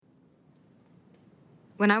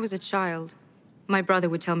When I was a child, my brother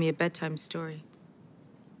would tell me a bedtime story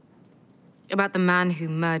about the man who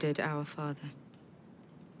murdered our father,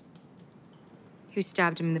 who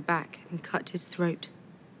stabbed him in the back and cut his throat,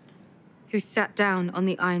 who sat down on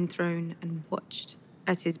the Iron Throne and watched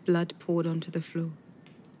as his blood poured onto the floor.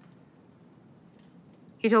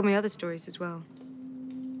 He told me other stories as well,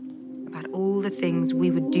 about all the things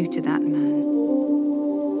we would do to that man.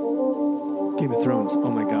 Game of Thrones.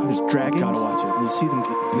 Oh my God. There's dragons. Gotta watch it. You see them.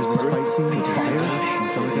 There's this fight scene with fire.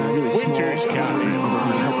 And some guy really Winter's small. coming.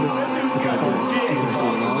 Kind of helpless. The guy goes, season's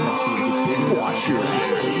going on. I see it get bigger. Wash your Now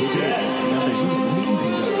they're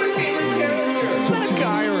amazing though. Is that a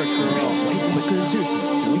guy or a girl? Seriously,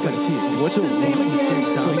 you gotta see it. What's his name?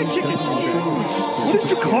 It's like a chicken. What does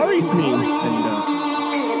Drakari's mean?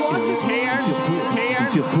 And His hair,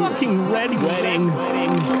 feel cool. fucking red wedding.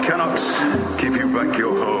 Cannot give you back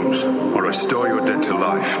your homes or restore your dead to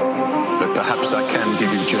life, but perhaps I can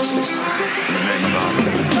give you justice in the name of our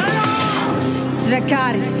king.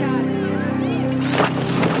 Dracarys.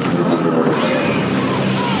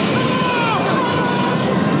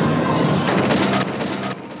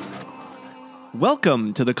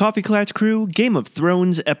 Welcome to the Coffee Klatch Crew Game of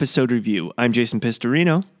Thrones episode review. I'm Jason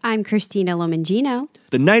Pistorino. I'm Christina Lomangino.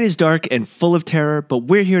 The night is dark and full of terror, but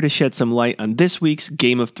we're here to shed some light on this week's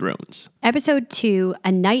Game of Thrones. Episode 2,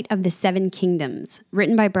 A Night of the Seven Kingdoms,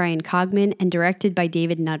 written by Brian Cogman and directed by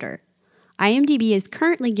David Nutter. IMDb is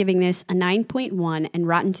currently giving this a 9.1 and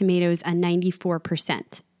Rotten Tomatoes a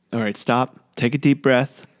 94%. All right, stop. Take a deep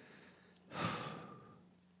breath.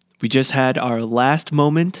 We just had our last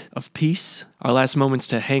moment of peace, our last moments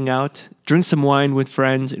to hang out, drink some wine with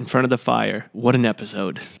friends in front of the fire. What an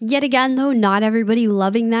episode. Yet again, though, not everybody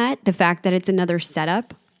loving that, the fact that it's another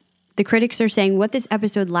setup. The critics are saying what this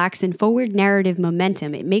episode lacks in forward narrative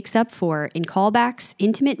momentum, it makes up for in callbacks,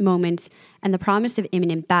 intimate moments, and the promise of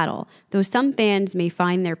imminent battle, though some fans may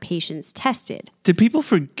find their patience tested. Did people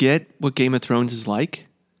forget what Game of Thrones is like?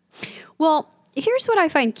 Well, here's what I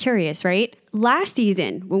find curious, right? Last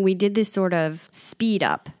season, when we did this sort of speed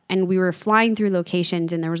up and we were flying through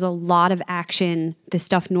locations and there was a lot of action, the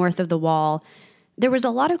stuff north of the wall, there was a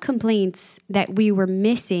lot of complaints that we were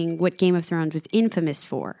missing what Game of Thrones was infamous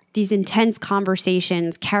for. These intense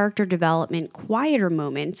conversations, character development, quieter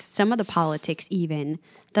moments, some of the politics even,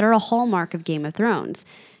 that are a hallmark of Game of Thrones.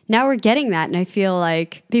 Now we're getting that, and I feel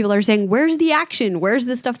like people are saying, where's the action? Where's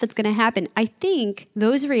the stuff that's going to happen? I think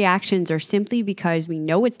those reactions are simply because we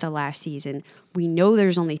know it's the last season. We know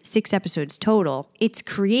there's only 6 episodes total. It's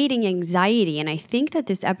creating anxiety, and I think that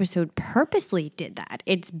this episode purposely did that.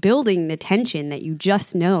 It's building the tension that you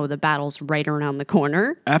just know the battle's right around the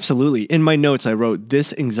corner. Absolutely. In my notes, I wrote,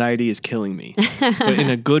 this anxiety is killing me, but in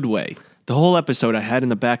a good way. The whole episode I had in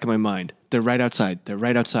the back of my mind. They're right outside. They're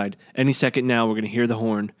right outside. Any second now, we're going to hear the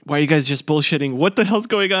horn. Why are you guys just bullshitting? What the hell's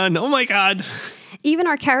going on? Oh my God. Even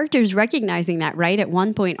our characters recognizing that, right? At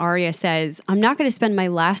one point, Arya says, I'm not going to spend my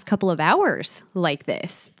last couple of hours like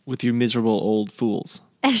this. With you miserable old fools.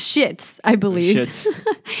 As shits, I believe. Shits.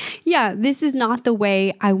 Yeah, this is not the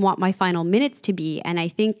way I want my final minutes to be. And I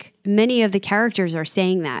think many of the characters are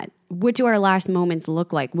saying that. What do our last moments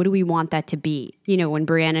look like? What do we want that to be? You know, when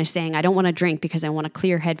Brienne is saying, I don't want to drink because I want a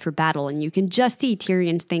clear head for battle. And you can just see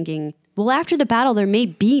Tyrion's thinking, well, after the battle, there may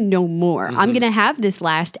be no more. I'm going to have this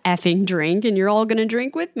last effing drink and you're all going to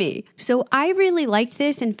drink with me. So I really liked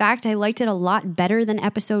this. In fact, I liked it a lot better than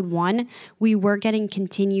episode 1. We were getting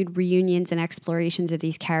continued reunions and explorations of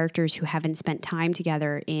these characters who haven't spent time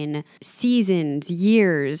together in seasons,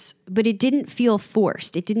 years, but it didn't feel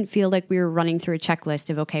forced. It didn't feel like we were running through a checklist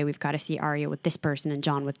of, okay, we've got to see Arya with this person and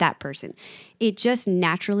Jon with that person. It just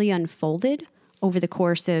naturally unfolded over the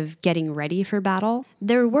course of getting ready for battle.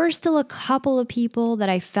 There were still a couple of people that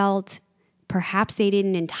I felt perhaps they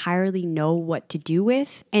didn't entirely know what to do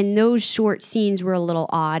with, and those short scenes were a little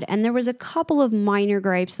odd, and there was a couple of minor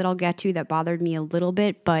gripes that I'll get to that bothered me a little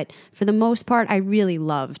bit, but for the most part, I really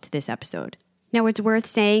loved this episode. Now, it's worth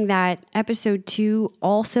saying that episode 2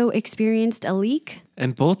 also experienced a leak.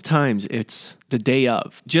 And both times it's the day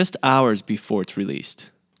of, just hours before it's released.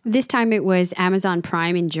 This time it was Amazon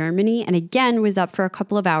Prime in Germany, and again was up for a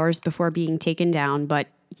couple of hours before being taken down, but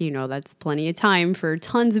you know, that's plenty of time for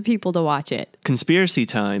tons of people to watch it. Conspiracy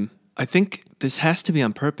time. I think this has to be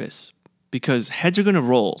on purpose because heads are going to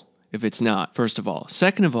roll if it's not, first of all.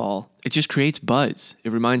 Second of all, it just creates buzz.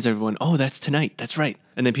 It reminds everyone, oh, that's tonight. That's right.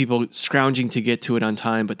 And then people scrounging to get to it on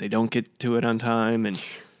time, but they don't get to it on time.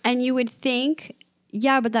 And you would think,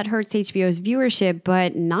 yeah, but that hurts HBO's viewership,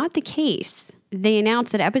 but not the case. They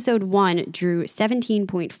announced that episode 1 drew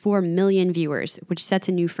 17.4 million viewers, which sets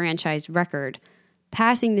a new franchise record.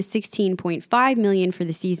 passing the 16.5 million for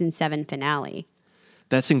the season 7 finale.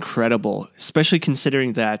 That's incredible, especially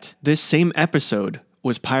considering that this same episode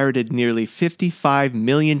was pirated nearly 55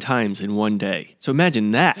 million times in one day. So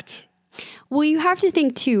imagine that. Well, you have to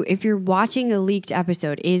think too, if you're watching a leaked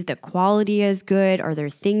episode, is the quality as good? Are there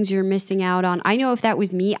things you're missing out on? I know if that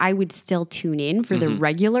was me, I would still tune in for the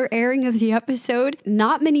regular airing of the episode.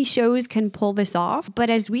 Not many shows can pull this off, but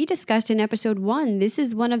as we discussed in episode 1, this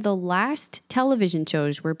is one of the last television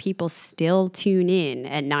shows where people still tune in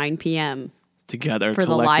at 9 p.m. Together for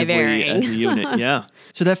the live collectively airing. as a unit. Yeah.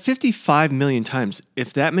 So that 55 million times,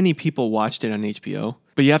 if that many people watched it on HBO,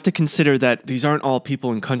 but you have to consider that these aren't all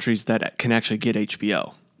people in countries that can actually get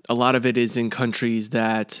HBO. A lot of it is in countries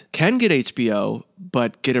that can get HBO,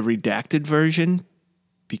 but get a redacted version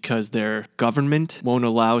because their government won't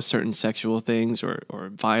allow certain sexual things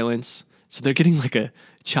or violence. So they're getting like a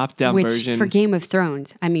chopped down version. Which, for Game of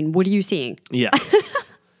Thrones, I mean, what are you seeing? Yeah.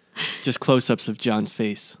 Just close-ups of John's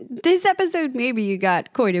face. This episode, maybe you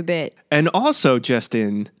got quite a bit. And also,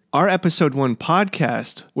 Justin, our episode 1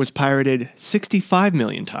 podcast was pirated 65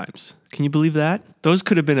 million times. Can you believe that? Those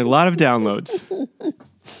could have been a lot of downloads.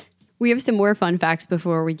 We have some more fun facts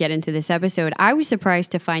before we get into this episode. I was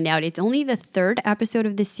surprised to find out it's only the 3rd episode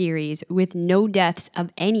of the series with no deaths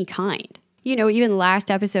of any kind. You know, even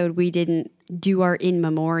last episode, we didn't do our in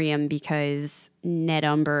memoriam because Ned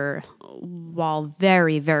Umber, while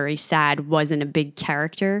very, very sad, wasn't a big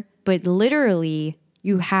character. But literally,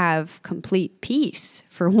 you have complete peace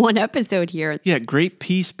for one episode here. Yeah, great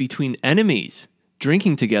peace between enemies,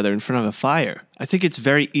 drinking together in front of a fire. I think it's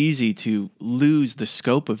very easy to lose the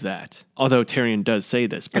scope of that. Although Tyrion does say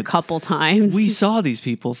this, A but couple times. we saw these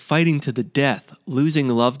people fighting to the death, losing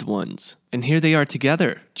loved ones. And here they are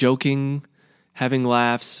together, joking, having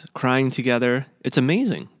laughs, crying together. It's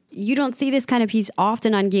amazing. You don't see this kind of piece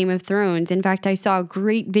often on Game of Thrones. In fact, I saw a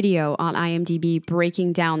great video on IMDb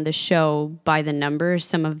breaking down the show by the numbers,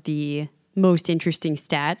 some of the most interesting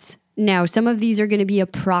stats. Now, some of these are going to be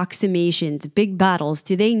approximations, big battles.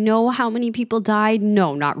 Do they know how many people died?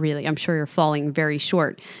 No, not really. I'm sure you're falling very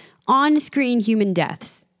short. On-screen human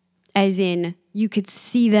deaths, as in you could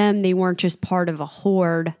see them, they weren't just part of a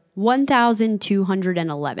horde,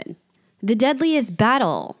 1,211. The deadliest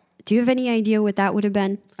battle. Do you have any idea what that would have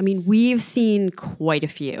been? I mean, we've seen quite a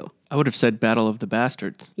few. I would have said Battle of the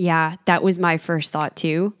Bastards. Yeah, that was my first thought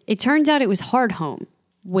too. It turns out it was Hardhome.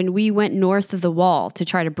 When we went north of the wall to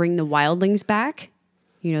try to bring the wildlings back,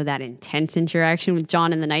 you know, that intense interaction with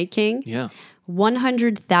Jon and the Night King, Yeah.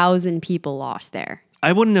 100,000 people lost there.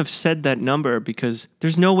 I wouldn't have said that number because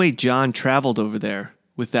there's no way Jon traveled over there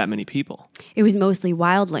with that many people. It was mostly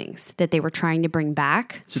wildlings that they were trying to bring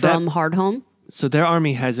back from Hardhome. So their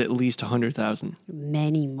army has at least 100,000.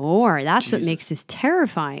 Many more. That's what makes this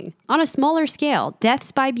terrifying. On a smaller scale,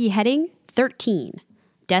 deaths by beheading, 13.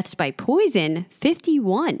 Deaths by poison,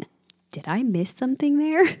 51. Did I miss something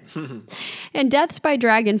there? And deaths by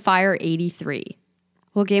dragon fire, 83.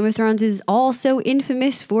 Well, Game of Thrones is also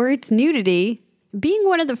infamous for its nudity, being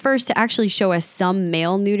one of the first to actually show us some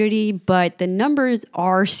male nudity, but the numbers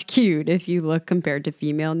are skewed if you look compared to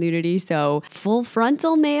female nudity. So full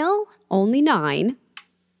frontal male, only 9,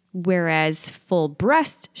 whereas full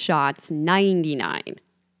breast shots, 99.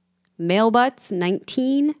 Male butts,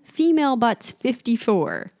 19. Female butts,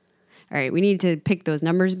 54. All right, we need to pick those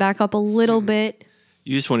numbers back up a little bit.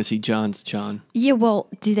 You just want to see Jon's Jon. Yeah, well,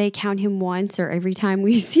 do they count him once or every time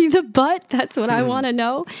we see the butt? That's what I want to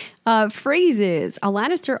know. Phrases. A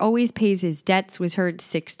Lannister always pays his debts was heard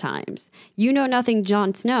 6 times. You know nothing,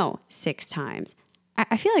 Jon Snow, 6 times.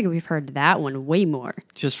 I feel like we've heard that one way more.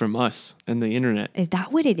 Just from us and the internet. Is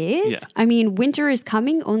that what it is? Yeah. I mean, Winter is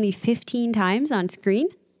Coming only 15 times on screen,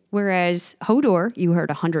 whereas Hodor, you heard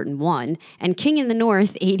 101, and King in the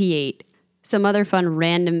North, 88. Some other fun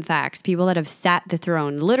random facts. People that have sat the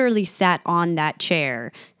throne, literally sat on that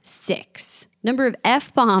chair, 6. Number of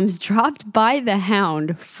F-bombs dropped by the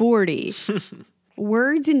Hound, 40.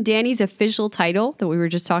 Words in Dany's official title that we were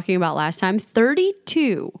just talking about last time,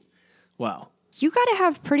 32. Wow. You got to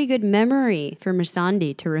have pretty good memory for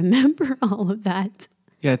Missandei to remember all of that.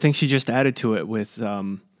 Yeah, I think she just added to it with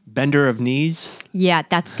bender of knees. Yeah,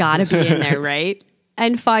 that's got to be in there, right?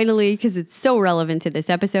 And finally, because it's so relevant to this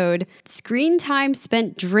episode, screen time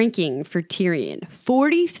spent drinking for Tyrion.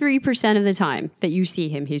 43% of the time that you see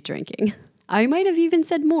him, he's drinking. I might have even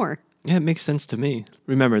said more. Yeah, it makes sense to me.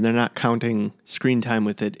 Remember, they're not counting screen time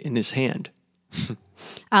with it in his hand.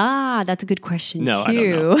 That's a good question, No,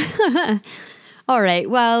 too. I don't know. All right,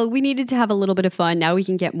 well, we needed to have a little bit of fun. Now we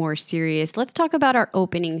can get more serious. Let's talk about our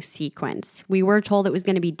opening sequence. We were told it was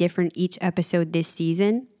going to be different each episode this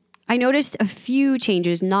season. I noticed a few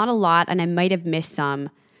changes, not a lot, and I might have missed some.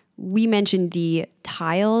 We mentioned the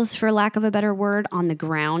tiles, for lack of a better word, on the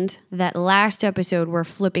ground. That last episode were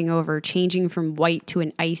flipping over, changing from white to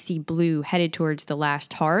an icy blue headed towards the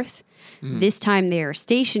last hearth. This time they are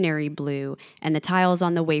stationary blue, and the tiles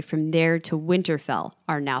on the way from there to Winterfell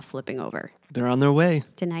are now flipping over. They're on their way.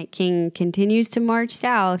 The Night King continues to march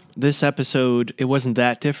south. This episode, it wasn't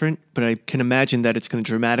that different, but I can imagine that it's going to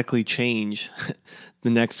dramatically change the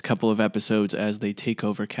next couple of episodes as they take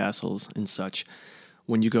over castles and such.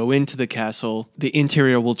 When you go into the castle, the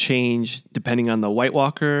interior will change depending on the White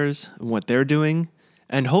Walkers and what they're doing.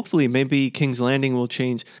 And hopefully maybe King's Landing will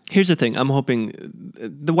change. Here's the thing. I'm hoping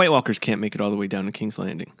the White Walkers can't make it all the way down to King's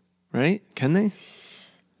Landing, right? Can they?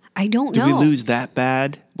 I don't Do know. we lose that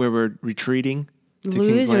bad where we're retreating to King's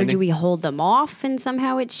Lose, or Landing? do we hold them off and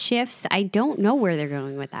somehow it shifts? I don't know where they're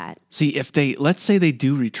going with that. See, if let's say they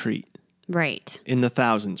do retreat Right. in the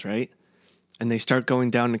thousands, right? And they start going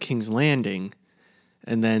down to King's Landing,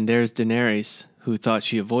 and then there's Daenerys, who thought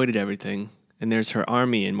she avoided everything, and there's her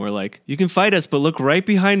army, and we're like, you can fight us, but look right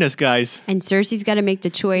behind us, guys. And Cersei's got to make the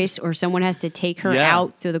choice, or someone has to take her Yeah.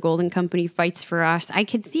 out so the Golden Company fights for us. I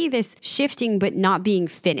could see this shifting but not being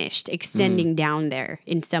finished, extending down there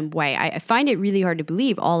in some way. I find it really hard to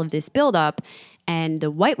believe all of this buildup, and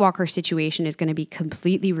the White Walker situation is going to be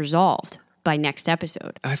completely resolved by next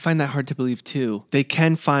episode. I find that hard to believe, too. They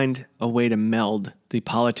can find a way to meld the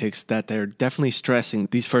politics that they're definitely stressing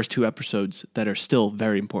these first two episodes that are still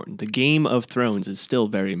very important. The Game of Thrones is still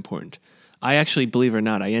very important. I actually, believe it or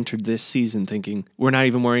not, I entered this season thinking we're not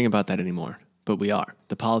even worrying about that anymore, but we are.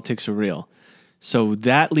 The politics are real. So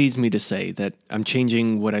that leads me to say that I'm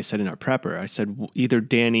changing what I said in our prepper. I said either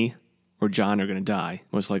Dany or Jon are going to die,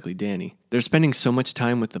 most likely Dany. They're spending so much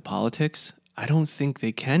time with the politics, I don't think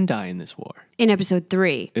they can die in this war. In episode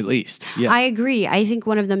 3. At least, yeah. I agree. I think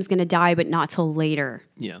one of them's going to die, but not till later.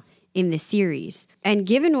 Yeah. In the series. And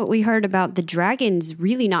given what we heard about the dragons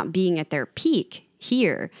really not being at their peak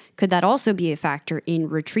here, could that also be a factor in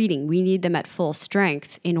retreating? We need them at full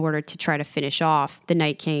strength in order to try to finish off the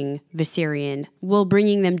Night King, Viserion. Will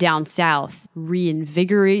bringing them down south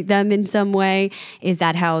reinvigorate them in some way? Is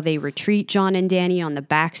that how they retreat Jon and Dany on the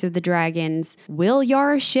backs of the dragons? Will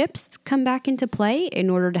Yara's ships come back into play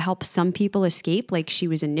in order to help some people escape like she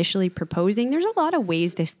was initially proposing? There's a lot of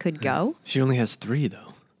ways this could go. She only has 3,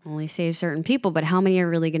 though. Only save certain people, but how many are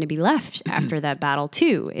really going to be left after that battle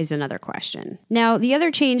too is another question. Now, the other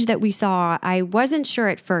change that we saw, I wasn't sure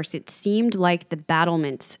at first. It seemed like the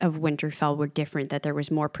battlements of Winterfell were different, that there was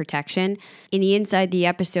more protection. In the inside the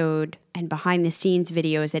episode and behind the scenes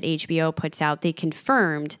videos that HBO puts out, they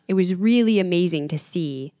confirmed it was really amazing to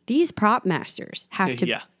see these prop masters have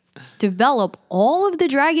to develop all of the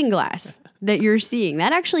dragon glass that you're seeing.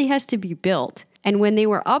 That actually has to be built. And when they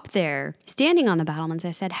were up there, standing on the battlements, I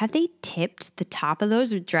said, have they tipped the top of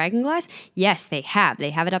those with dragon glass? Yes, they have. They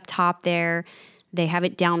have it up top there. They have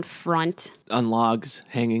it down front. On logs,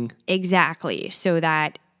 hanging. Exactly. So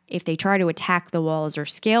that if they try to attack the walls or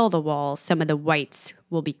scale the walls, some of the whites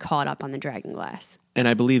will be caught up on the dragon glass. And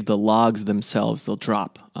I believe the logs themselves, they'll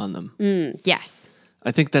drop on them. Yes.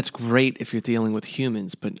 I think that's great if you're dealing with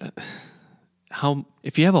humans, but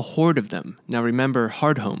if you have a horde of them, now remember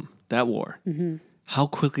Hardhome, that war, how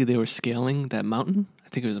quickly they were scaling that mountain. I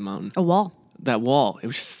think it was a mountain. A wall. That wall, it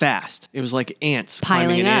was fast. It was like ants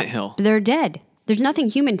climbing an anthill. They're dead. There's nothing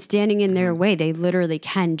human standing in their way. They literally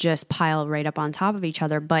can just pile right up on top of each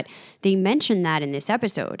other. But they mentioned that in this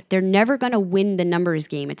episode. They're never going to win the numbers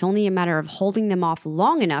game. It's only a matter of holding them off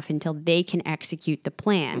long enough until they can execute the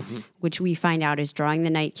plan, which we find out is drawing the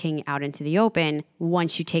Night King out into the open.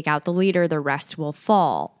 Once you take out the leader, the rest will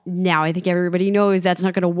fall. Now, I think everybody knows that's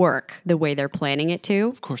not going to work the way they're planning it to.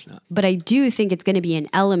 Of course not. But I do think it's going to be an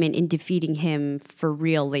element in defeating him for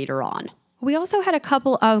real later on. We also had a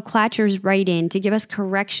couple of Clatchers write in to give us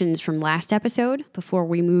corrections from last episode before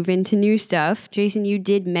we move into new stuff. Jason, you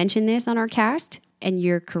did mention this on our cast, and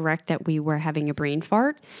you're correct that we were having a brain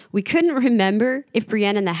fart. We couldn't remember if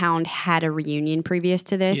Brienne and the Hound had a reunion previous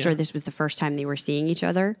to this, or this was the first time they were seeing each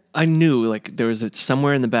other. I knew, like, there was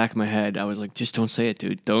somewhere in the back of my head, I was like, just don't say it,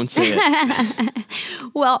 dude. Don't say it.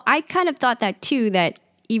 Well, I kind of thought that too, that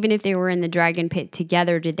even if they were in the dragon pit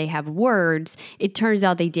together, did they have words? It turns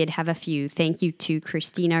out they did have a few. Thank you to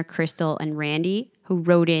Christina, Crystal, and Randy, who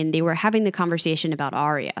wrote in. They were having the conversation about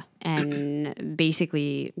Arya and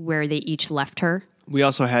basically where they each left her. We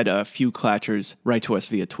also had a few Clatchers write to us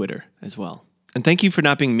via Twitter as well. And thank you for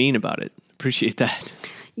not being mean about it. Appreciate that.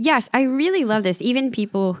 Yes, I really love this. Even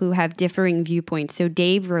people who have differing viewpoints. So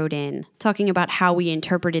Dave wrote in talking about how we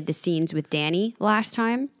interpreted the scenes with Dany last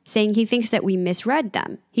time, saying he thinks that we misread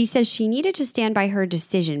them. He says she needed to stand by her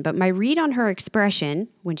decision, but my read on her expression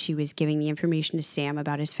when she was giving the information to Sam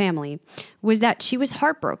about his family was that she was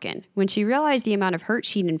heartbroken when she realized the amount of hurt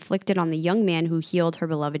she'd inflicted on the young man who healed her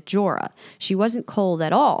beloved Jorah. She wasn't cold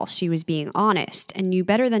at all. She was being honest and knew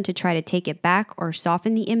better than to try to take it back or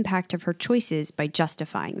soften the impact of her choices by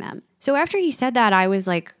justifying them. So after he said that, I was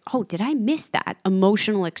like, oh, did I miss that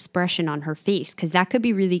emotional expression on her face? Because that could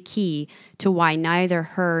be really key to why neither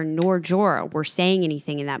her nor Jorah were saying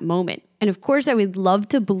anything in that moment. And of course, I would love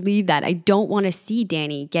to believe that. I don't want to see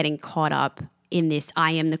Dany getting caught up in this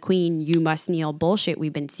I am the queen, you must kneel bullshit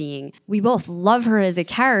we've been seeing. We both love her as a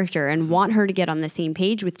character and want her to get on the same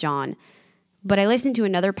page with Jon. But I listened to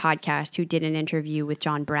another podcast who did an interview with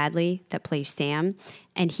John Bradley that plays Sam,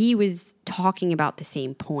 and he was talking about the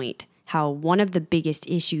same point. How one of the biggest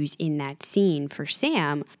issues in that scene for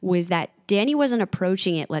Sam was that Dany wasn't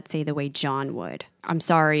approaching it, let's say, the way Jon would. I'm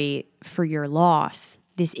sorry for your loss.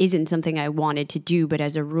 This isn't something I wanted to do, but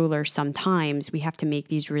as a ruler, sometimes we have to make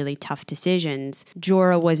these really tough decisions.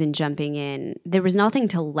 Jorah wasn't jumping in. There was nothing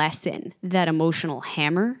to lessen that emotional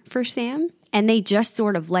hammer for Sam. And they just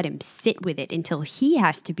sort of let him sit with it until he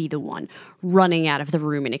has to be the one running out of the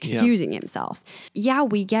room and excusing himself. Yeah,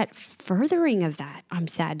 we get furthering of that, I'm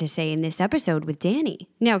sad to say, in this episode with Dany.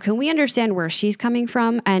 Now, can we understand where she's coming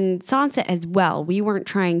from? And Sansa as well. We weren't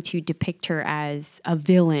trying to depict her as a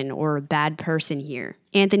villain or a bad person here.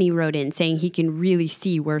 Anthony wrote in saying he can really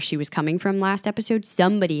see where she was coming from last episode.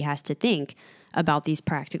 Somebody has to think about these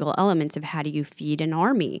practical elements of how do you feed an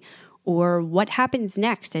army? Or what happens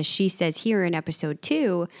next, as she says here in episode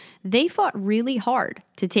 2, they fought really hard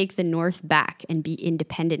to take the North back and be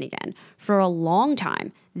independent again. For a long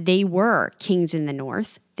time, they were kings in the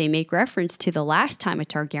North. They make reference to the last time a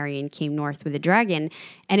Targaryen came north with a dragon,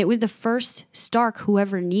 and it was the first Stark who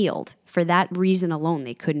ever kneeled. For that reason alone,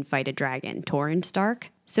 they couldn't fight a dragon, Torrhen Stark.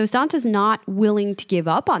 So Sansa's not willing to give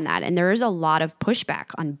up on that, and there is a lot of pushback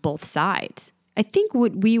on both sides. I think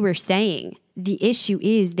what we were saying, the issue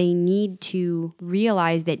is they need to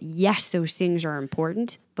realize that, yes, those things are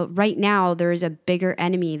important, but right now there is a bigger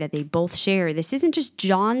enemy that they both share. This isn't just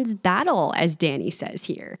Jon's battle, as Dany says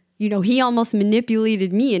here. You know, he almost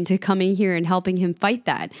manipulated me into coming here and helping him fight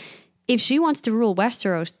that. If she wants to rule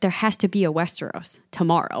Westeros, there has to be a Westeros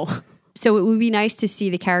tomorrow. So it would be nice to see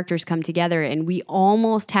the characters come together, and we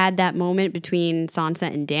almost had that moment between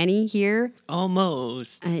Sansa and Dany here.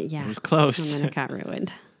 Almost. Yeah. It was close. And then it got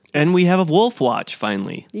ruined. And we have a wolf watch,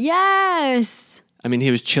 finally. Yes! I mean,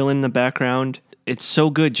 he was chilling in the background. It's so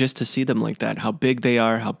good just to see them like that, how big they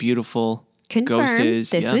are, how beautiful Confirmed. Ghost is.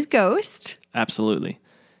 This was Ghost. Absolutely.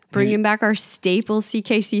 Bringing back our staple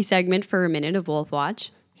CKC segment for a minute of Wolf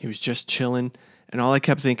Watch. He was just chilling, and all I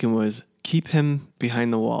kept thinking was, keep him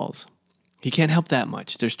behind the walls. He can't help that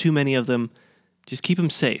much. There's too many of them. Just keep him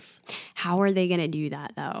safe. How are they going to do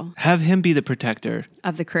that, though? Have him be the protector.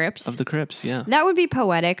 Of the crypts? Of the crypts, yeah. That would be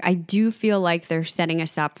poetic. I do feel like they're setting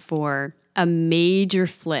us up for a major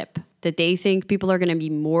flip, that they think people are going to be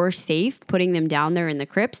more safe putting them down there in the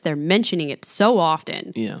crypts. They're mentioning it so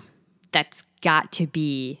often. Yeah. That's got to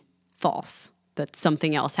be false, that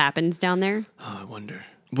something else happens down there. Oh, I wonder.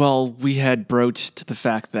 Well, we had broached the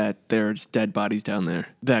fact that there's dead bodies down there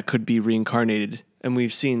that could be reincarnated. And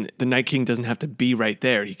we've seen the Night King doesn't have to be right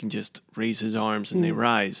there. He can just raise his arms and they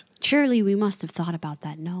rise. Surely we must have thought about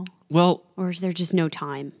that, no? Well, or is there just no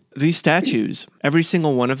time? These statues, every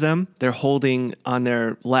single one of them, they're holding on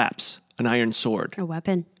their laps an iron sword. A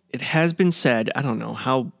weapon. It has been said, I don't know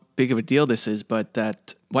how big of a deal this is, but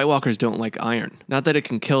that White Walkers don't like iron. Not that it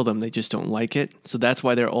can kill them, they just don't like it. So that's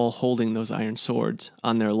why they're all holding those iron swords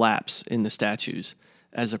on their laps in the statues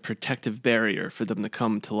as a protective barrier for them to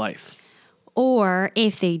come to life. Or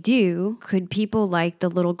if they do, could people like the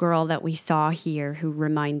little girl that we saw here who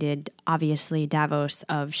reminded, obviously, Davos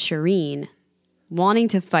of Shireen wanting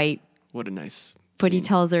to fight? What a nice But scene. he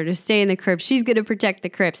tells her to stay in the crypt. She's going to protect the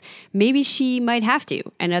crypts. Maybe she might have to.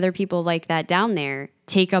 And other people like that down there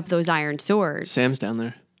take up those iron swords. Sam's down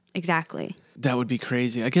there. Exactly. That would be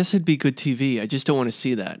crazy. I guess it'd be good TV. I just don't want to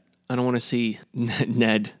see that. I don't want to see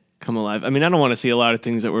Ned come alive. I mean, I don't want to see a lot of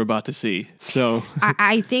things that we're about to see. So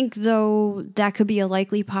I think, though, that could be a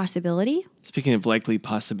likely possibility. Speaking of likely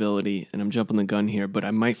possibility, and I'm jumping the gun here, but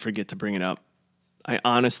I might forget to bring it up. I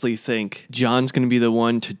honestly think Jon's going to be the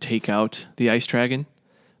one to take out the ice dragon,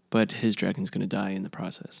 but his dragon's going to die in the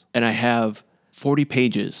process. And I have 40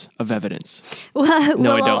 pages of evidence. Well,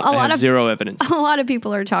 No, I don't. I have zero evidence. A lot of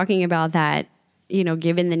people are talking about that.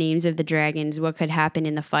 given the names of the dragons, what could happen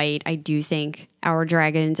in the fight. I do think our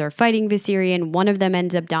dragons are fighting Viserion. One of them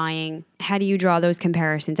ends up dying. How do you draw those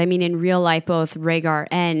comparisons? I mean, in real life, both Rhaegar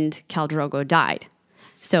and Khal Drogo died.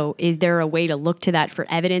 So is there a way to look to that for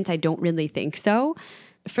evidence? I don't really think so.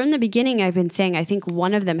 From the beginning, I've been saying I think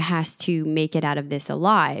one of them has to make it out of this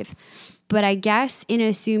alive. But I guess in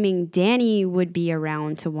assuming Dany would be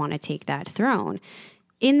around to want to take that throne,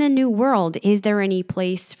 in the new world, is there any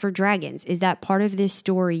place for dragons? Is that part of this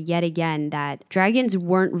story yet again that dragons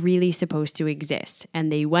weren't really supposed to exist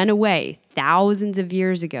and they went away thousands of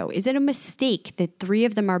years ago? Is it a mistake that 3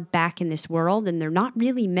 of them are back in this world and they're not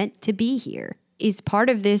really meant to be here? Is part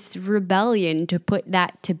of this rebellion to put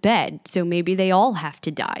that to bed, so maybe they all have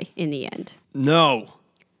to die in the end? No.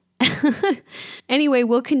 Anyway,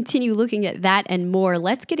 we'll continue looking at that and more.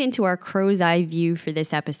 Let's get into our crow's eye view for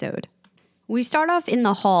this episode. We start off in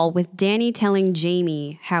the hall with Dany telling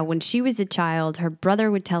Jaime how when she was a child, her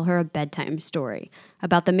brother would tell her a bedtime story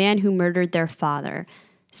about the man who murdered their father,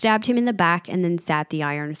 stabbed him in the back, and then sat the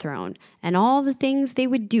Iron Throne, and all the things they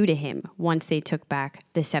would do to him once they took back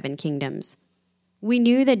the 7 kingdoms. We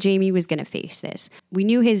knew that Jaime was going to face this. We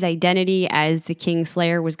knew his identity as the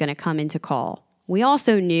Kingslayer was going to come into call. We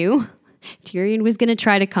also knew Tyrion was going to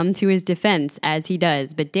try to come to his defense, as he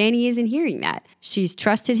does, but Dany isn't hearing that. She's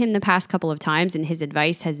trusted him the past couple of times, and his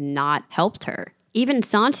advice has not helped her. Even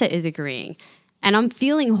Sansa is agreeing. And I'm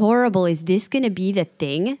feeling horrible. Is this going to be the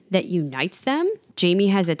thing that unites them? Jaime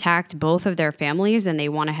has attacked both of their families, and they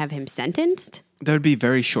want to have him sentenced? That would be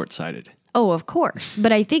very short-sighted. Oh, of course.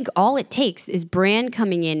 But I think all it takes is Bran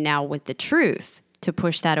coming in now with the truth to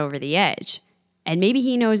push that over the edge. And maybe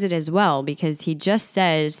he knows it as well because he just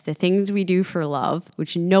says the things we do for love,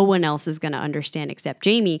 which no one else is going to understand except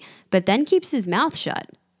Jaime, but then keeps his mouth shut.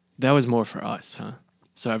 That was more for us, huh?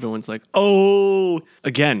 So everyone's like, oh,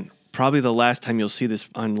 again, probably the last time you'll see this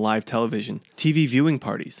on live television. TV viewing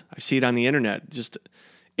parties. I see it on the internet, just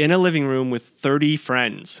in a living room with 30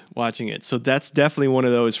 friends watching it. So that's definitely one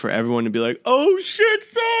of those for everyone to be like, oh shit,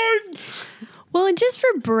 son! Well, and just for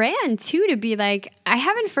Bran, too, to be like, I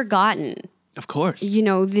haven't forgotten. Of course.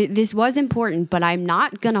 This was important, but I'm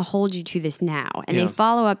not going to hold you to this now. And they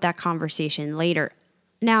follow up that conversation later.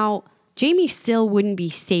 Now, Jaime still wouldn't be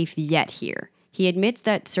safe yet here. He admits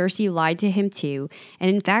that Cersei lied to him too, and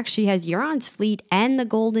in fact she has Euron's fleet and the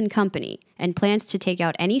Golden Company, and plans to take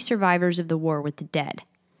out any survivors of the war with the dead.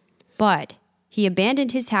 But he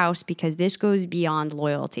abandoned his house because this goes beyond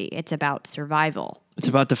loyalty. It's about survival. It's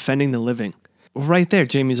about defending the living. Right there,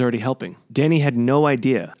 Jaime's already helping. Dany had no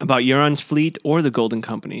idea about Euron's fleet or the Golden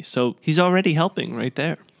Company, so he's already helping right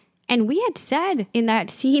there. And we had said in that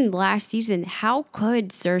scene last season, how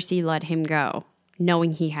could Cersei let him go,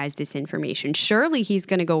 knowing he has this information? Surely he's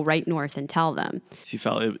going to go right north and tell them. She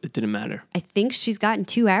felt it didn't matter. I think she's gotten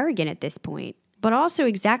too arrogant at this point. But also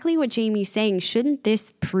exactly what Jaime's saying, shouldn't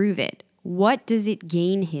this prove it? What does it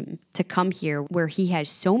gain him to come here where he has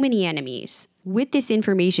so many enemies? With this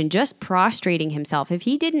information, just prostrating himself, if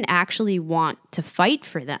he didn't actually want to fight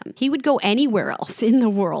for them, he would go anywhere else in the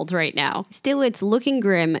world right now. Still, it's looking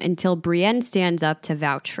grim until Brienne stands up to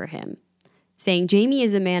vouch for him, saying Jaime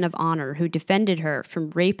is a man of honor who defended her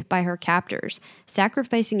from rape by her captors,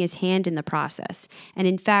 sacrificing his hand in the process. And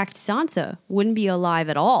in fact, Sansa wouldn't be alive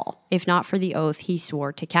at all if not for the oath he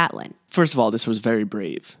swore to Catelyn. First of all, this was very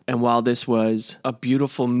brave. And while this was a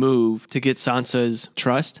beautiful move to get Sansa's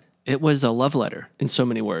trust, it was a love letter in so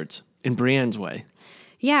many words, in Brienne's way.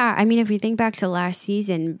 Yeah, I mean, if we think back to last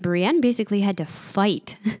season, Brienne basically had to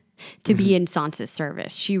fight to be in Sansa's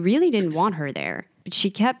service. She really didn't want her there, but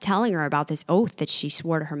she kept telling her about this oath that she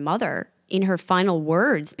swore to her mother in her final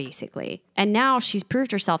words, basically. And now she's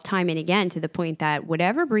proved herself time and again to the point that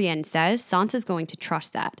whatever Brienne says, Sansa's going to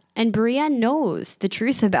trust that. And Brienne knows the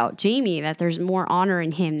truth about Jaime, that there's more honor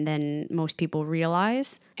in him than most people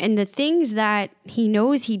realize. And the things that he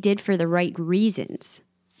knows he did for the right reasons.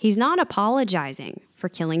 He's not apologizing for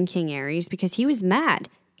killing King Aerys because he was mad.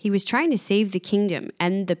 He was trying to save the kingdom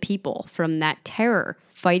and the people from that terror,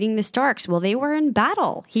 fighting the Starks while they were in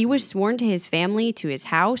battle. He was sworn to his family, to his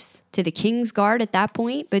house, to the King's Guard at that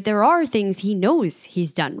point. But there are things he knows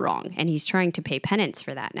he's done wrong, and he's trying to pay penance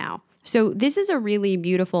for that now. So this is a really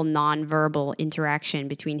beautiful nonverbal interaction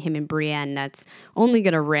between him and Brienne that's only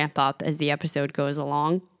going to ramp up as the episode goes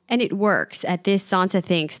along. And it works. At this, Sansa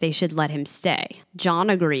thinks they should let him stay. Jon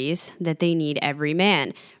agrees that they need every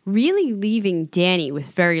man, really leaving Dany with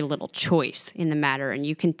very little choice in the matter. And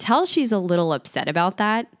you can tell she's a little upset about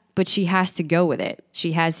that, but she has to go with it.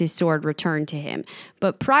 She has his sword returned to him.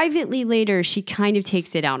 But privately later, she kind of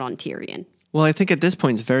takes it out on Tyrion. Well, I think at this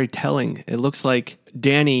point it's very telling. It looks like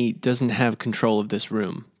Dany doesn't have control of this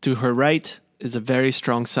room. To her right is a very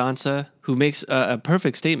strong Sansa who makes a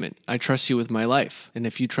perfect statement. I trust you with my life. And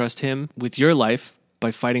if you trust him with your life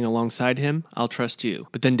by fighting alongside him, I'll trust you.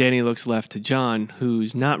 But then Dany looks left to Jon,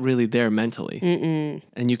 who's not really there mentally.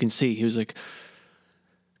 And you can see he was like,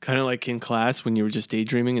 kind of like in class when you were just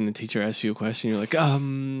daydreaming and the teacher asks you a question. You're like,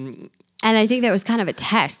 And I think that was kind of a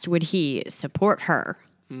test. Would he support her?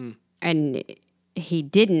 And he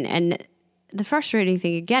didn't. And the frustrating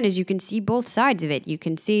thing, again, is you can see both sides of it. You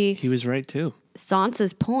can see he was right too.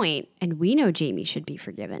 Sansa's point, and we know Jaime should be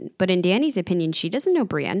forgiven. But in Dany's opinion, she doesn't know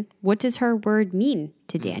Brienne. What does her word mean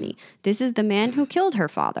to Dany? This is the man who killed her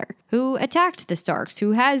father, who attacked the Starks,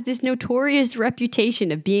 who has this notorious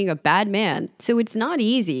reputation of being a bad man. So it's not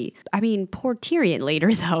easy. I mean, poor Tyrion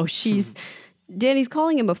later, though. Dany's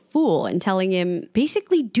calling him a fool and telling him,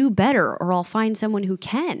 basically, do better or I'll find someone who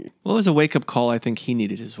can. Well, it was a wake-up call I think he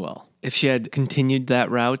needed as well. If she had continued that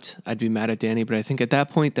route, I'd be mad at Dany, but I think at that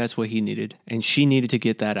point, that's what he needed. And she needed to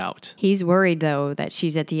get that out. He's worried, though, that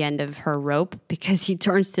she's at the end of her rope because he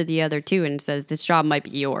turns to the other two and says, this job might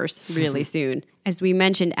be yours really soon. As we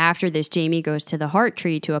mentioned, after this, Jaime goes to the Heart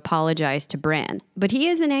Tree to apologize to Bran. But he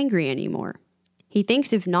isn't angry anymore. He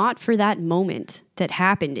thinks if not for that moment that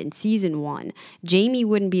happened in season 1, Jaime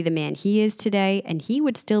wouldn't be the man he is today, and he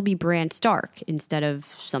would still be Bran Stark instead of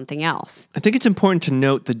something else. I think it's important to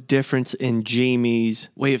note the difference in Jaime's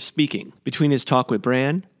way of speaking. Between his talk with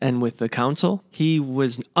Bran and with the council, he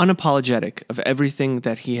was unapologetic of everything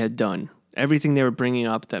that he had done, everything they were bringing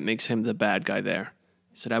up that makes him the bad guy there.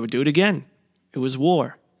 He said, I would do it again. It was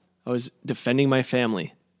war. I was defending my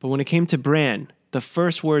family. But when it came to Bran, the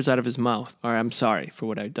first words out of his mouth are, I'm sorry for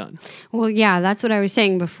what I've done. Well, yeah, that's what I was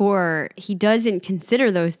saying before. He doesn't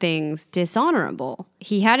consider those things dishonorable.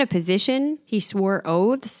 He had a position, he swore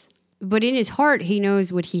oaths, but in his heart, he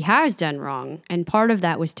knows what he has done wrong. And part of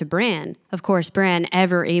that was to Bran. Of course, Bran,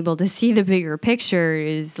 ever able to see the bigger picture,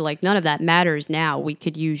 is like, none of that matters now. We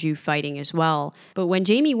could use you fighting as well. But when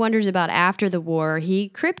Jaime wonders about after the war, he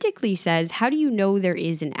cryptically says, how do you know there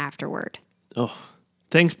is an afterward? Oh,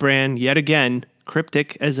 thanks, Bran, yet again.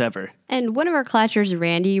 Cryptic as ever. And one of our Clatchers,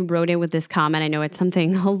 Randy, wrote in with this comment. I know it's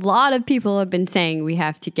something a lot of people have been saying. We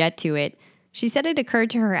have to get to it. She said it occurred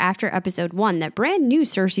to her after episode 1 that Bran knew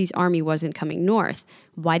Cersei's army wasn't coming north.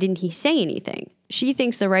 Why didn't he say anything? She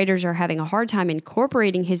thinks the writers are having a hard time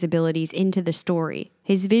incorporating his abilities into the story.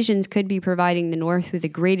 His visions could be providing the North with a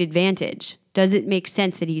great advantage. Does it make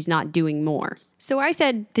sense that he's not doing more? So I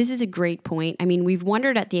said, this is a great point. I mean, we've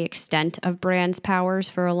wondered at the extent of Bran's powers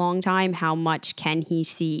for a long time. How much can he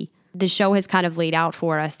see? The show has kind of laid out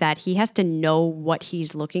for us that he has to know what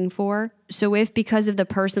he's looking for. So if, because of the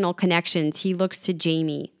personal connections, he looks to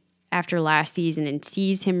Jaime after last season and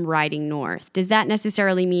sees him riding north, does that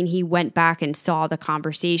necessarily mean he went back and saw the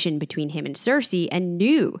conversation between him and Cersei and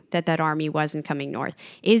knew that that army wasn't coming north?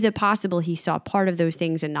 Is it possible he saw part of those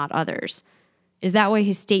things and not others? Is that why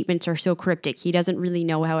his statements are so cryptic? He doesn't really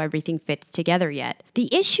know how everything fits together yet. The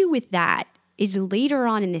issue with that is later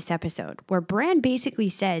on in this episode, where Bran basically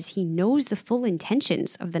says he knows the full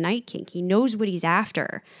intentions of the Night King. He knows what he's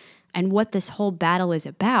after and what this whole battle is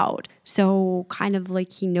about. So kind of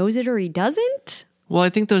like he knows it or he doesn't? Well, I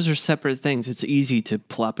think those are separate things. It's easy to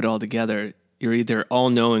plop it all together. You're either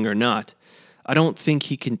all-knowing or not. I don't think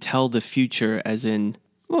he can tell the future as in,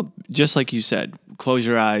 well, just like you said, close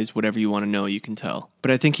your eyes, whatever you want to know, you can tell.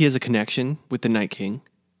 But I think he has a connection with the Night King,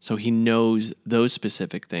 so he knows those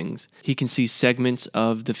specific things. He can see segments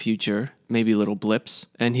of the future, maybe little blips,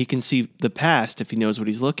 and he can see the past if he knows what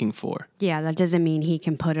he's looking for. Yeah, that doesn't mean he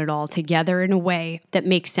can put it all together in a way that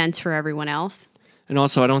makes sense for everyone else. And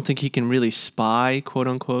also, I don't think he can really spy, quote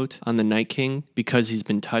unquote, on the Night King because he's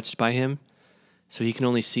been touched by him. So he can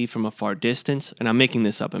only see from a far distance. And I'm making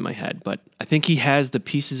this up in my head, but I think he has the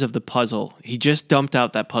pieces of the puzzle. He just dumped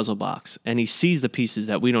out that puzzle box and he sees the pieces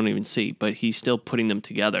that we don't even see, but he's still putting them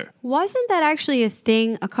together. Wasn't that actually a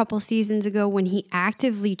thing a couple seasons ago when he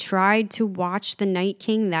actively tried to watch the Night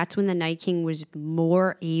King? That's when the Night King was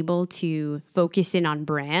more able to focus in on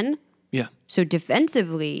Bran. Yeah. So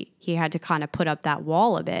defensively, he had to kind of put up that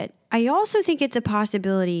wall a bit. I also think it's a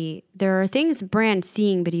possibility there are things Bran's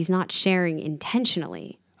seeing, but he's not sharing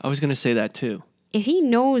intentionally. I was going to say that too. If he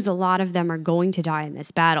knows a lot of them are going to die in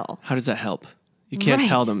this battle. How does that help? You can't Right.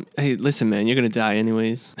 tell them, hey, listen, man, you're going to die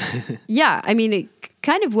anyways. Yeah, I mean,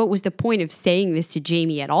 kind of what was the point of saying this to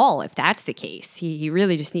Jaime at all, if that's the case? He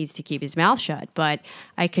really just needs to keep his mouth shut. But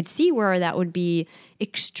I could see where that would be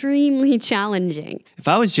extremely challenging. If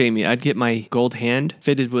I was Jaime, I'd get my gold hand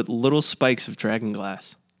fitted with little spikes of dragon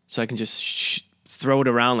glass so I can just throw it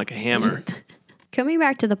around like a hammer. Coming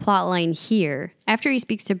back to the plot line here, after he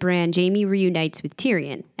speaks to Bran, Jaime reunites with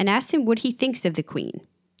Tyrion and asks him what he thinks of the queen.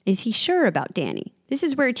 Is he sure about Dany? This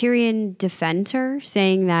is where Tyrion defends her,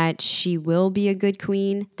 saying that she will be a good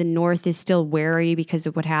queen. The North is still wary because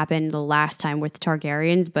of what happened the last time with the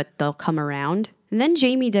Targaryens, but they'll come around. And then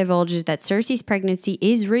Jaime divulges that Cersei's pregnancy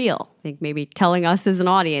is real. I think maybe telling us as an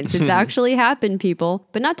audience, it's actually happened, people.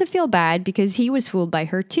 But not to feel bad, because he was fooled by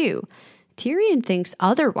her too. Tyrion thinks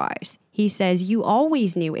otherwise. He says, you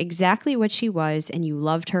always knew exactly what she was, and you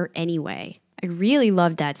loved her anyway. I really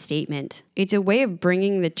loved that statement. It's a way of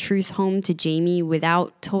bringing the truth home to Jaime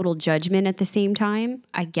without total judgment at the same time.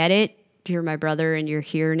 I get it. You're my brother and you're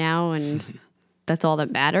here now, and that's all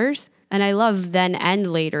that matters. And I love then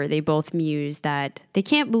and later they both muse that they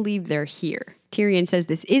can't believe they're here. Tyrion says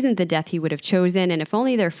this isn't the death he would have chosen, and if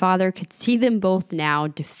only their father could see them both now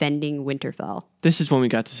defending Winterfell. This is when we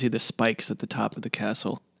got to see the spikes at the top of the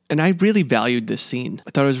castle. And I really valued this scene.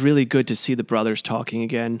 I thought it was really good to see the brothers talking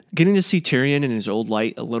again. Getting to see Tyrion in his old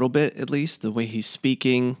light a little bit, at least, the way he's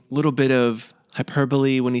speaking. A little bit of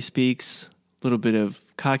hyperbole when he speaks. A little bit of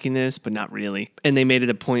cockiness, but not really. And they made it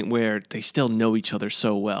a point where they still know each other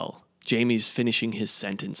so well. Jaime's finishing his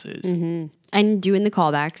sentences. Mm-hmm. And doing the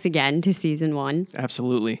callbacks again to season 1.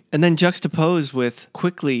 Absolutely. And then juxtaposed with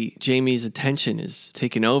quickly Jaime's attention is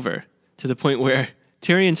taken over to the point where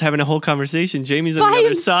Tyrion's having a whole conversation. Jaime's on the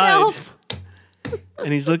other side.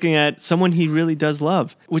 And he's looking at someone he really does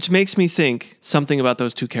love, which makes me think something about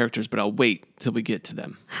those two characters, but I'll wait till we get to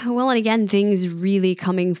them. Well, and again, things really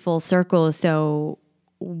coming full circle. So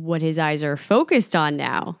what his eyes are focused on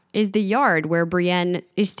now is the yard where Brienne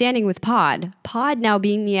is standing with Pod. Pod now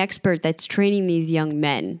being the expert that's training these young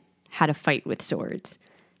men how to fight with swords.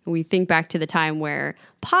 We think back to the time where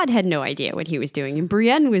Pod had no idea what he was doing, and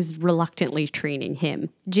Brienne was reluctantly training him.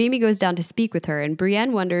 Jaime goes down to speak with her, and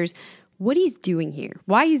Brienne wonders what he's doing here,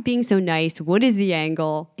 why he's being so nice, what is the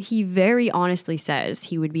angle. He very honestly says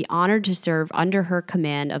he would be honored to serve under her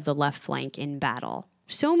command of the left flank in battle.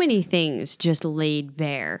 So many things just laid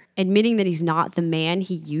bare. Admitting that he's not the man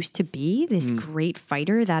he used to be, this great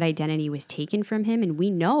fighter, that identity was taken from him. And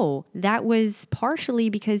we know that was partially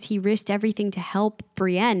because he risked everything to help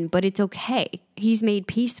Brienne, but it's okay. He's made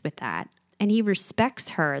peace with that. And he respects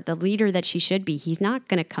her, the leader that she should be. He's not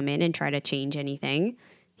going to come in and try to change anything.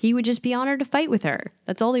 He would just be honored to fight with her.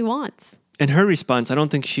 That's all he wants. And her response, I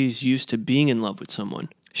don't think she's used to being in love with someone.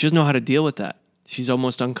 She doesn't know how to deal with that. She's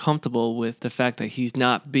almost uncomfortable with the fact that he's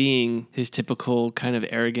not being his typical kind of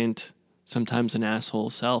arrogant, sometimes an asshole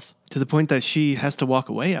self, to the point that she has to walk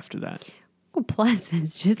away after that. Well, plus,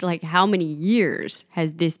 it's just like how many years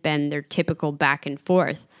has this been their typical back and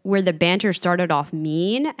forth, where the banter started off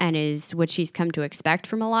mean and is what she's come to expect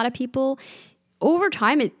from a lot of people. Over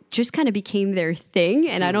time, it just kind of became their thing,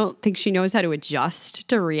 and I don't think she knows how to adjust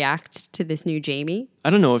to react to this new Jaime. I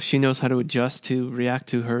don't know if she knows how to adjust to react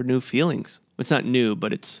to her new feelings. It's not new,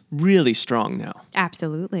 but it's really strong now.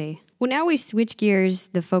 Absolutely. Well, now we switch gears.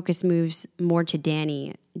 The focus moves more to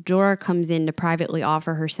Dany. Jorah comes in to privately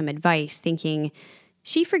offer her some advice, thinking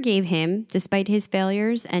she forgave him despite his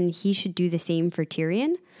failures, and he should do the same for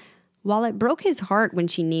Tyrion. While it broke his heart when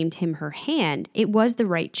she named him her hand, it was the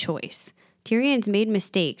right choice. Tyrion's made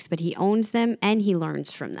mistakes, but he owns them and he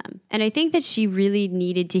learns from them. And I think that she really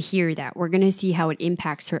needed to hear that. We're going to see how it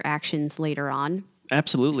impacts her actions later on.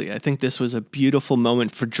 Absolutely. I think this was a beautiful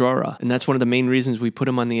moment for Jorah, and that's one of the main reasons we put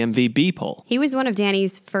him on the MVB poll. He was one of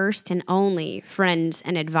Dany's first and only friends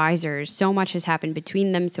and advisors. So much has happened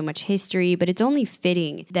between them, so much history, but it's only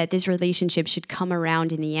fitting that this relationship should come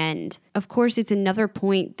around in the end. Of course, it's another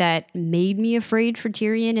point that made me afraid for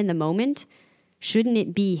Tyrion in the moment. Shouldn't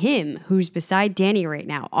it be him who's beside Dany right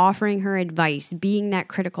now, offering her advice, being that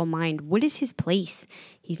critical mind? What is his place?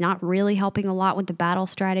 He's not really helping a lot with the battle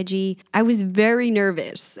strategy. I was very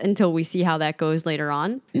nervous until we see how that goes later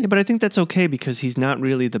on. Yeah, but I think that's okay because he's not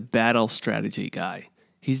really the battle strategy guy.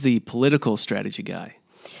 He's the political strategy guy.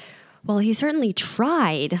 Well, he certainly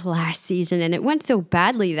tried last season, and it went so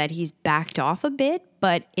badly that he's backed off a bit.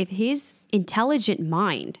 But if his intelligent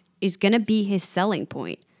mind is going to be his selling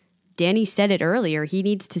point, Dany said it earlier, he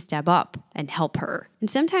needs to step up and help her. And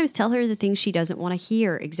sometimes tell her the things she doesn't want to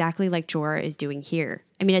hear, exactly like Jorah is doing here.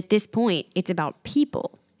 I mean, at this point, it's about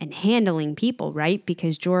people and handling people, right?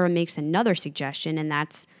 Because Jorah makes another suggestion, and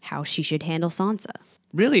that's how she should handle Sansa.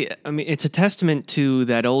 Really, I mean, it's a testament to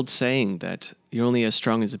that old saying that you're only as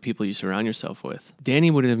strong as the people you surround yourself with.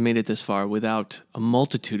 Dany wouldn't have made it this far without a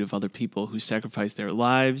multitude of other people who sacrificed their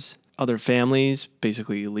lives, other families,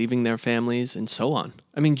 basically leaving their families, and so on.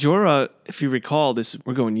 I mean, Jorah, if you recall,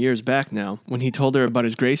 we're going years back now, when he told her about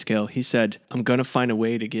his grayscale, he said, I'm going to find a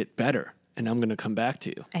way to get better. and I'm going to come back to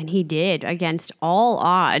you. And he did, against all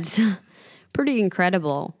odds. Pretty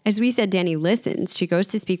incredible. As we said, Dany listens. She goes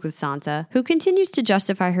to speak with Sansa, who continues to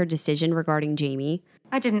justify her decision regarding Jaime.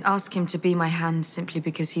 I didn't ask him to be my hand simply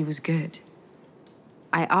because he was good.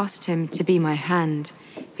 I asked him to be my hand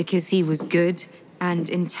because he was good and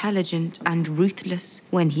intelligent and ruthless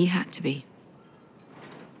when he had to be.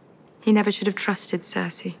 He never should have trusted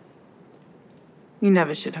Cersei. You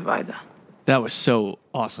never should have either. That was so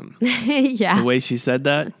awesome. Yeah. The way she said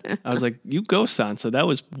that, I was like, you go, Sansa. That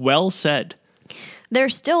was well said.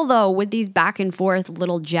 There's still, though, with these back and forth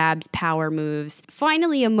little jabs, power moves,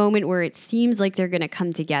 finally a moment where it seems like they're going to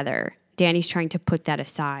come together. Dany's trying to put that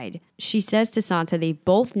aside. She says to Sansa they've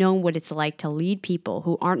both known what it's like to lead people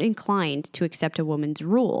who aren't inclined to accept a woman's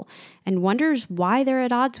rule, and wonders why they're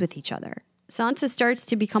at odds with each other. Sansa starts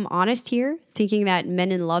to become honest here, thinking that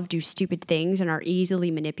men in love do stupid things and are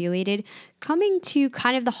easily manipulated. Coming to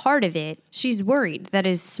kind of the heart of it, she's worried that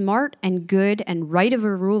as smart and good and right of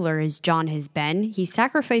a ruler as Jon has been, he's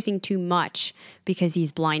sacrificing too much because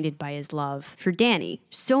he's blinded by his love for Dany.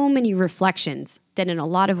 So many reflections that in a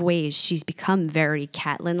lot of ways she's become very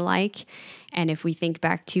Catelyn-like. And if we think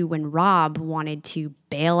back to when Robb wanted to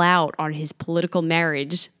bail out on his political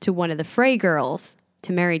marriage to one of the Frey girls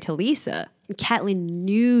to marry Talisa, Catelyn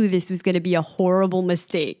knew this was going to be a horrible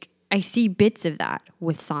mistake. I see bits of that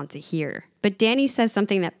with Sansa here. But Dany says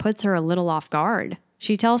something that puts her a little off guard.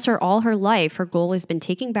 She tells her all her life her goal has been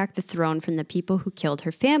taking back the throne from the people who killed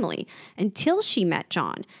her family until she met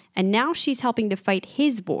Jon, and now she's helping to fight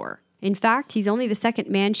his war. In fact, he's only the second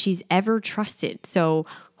man she's ever trusted, so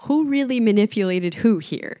who really manipulated who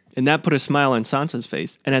here? And that put a smile on Sansa's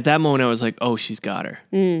face. And at that moment, I was like, oh, she's got her.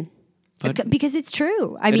 Because it's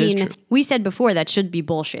true. I It is mean, true. we said before that should be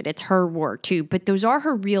bullshit. It's her war too, but those are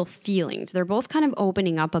her real feelings. They're both kind of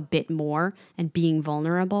opening up a bit more and being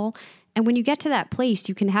vulnerable. And when you get to that place,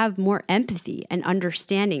 you can have more empathy and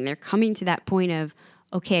understanding. They're coming to that point of,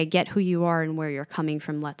 okay, I get who you are and where you're coming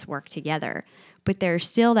from. Let's work together. But there's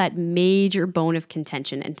still that major bone of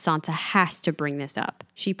contention, and Sansa has to bring this up.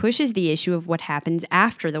 She pushes the issue of what happens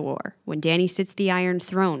after the war. When Dany sits the Iron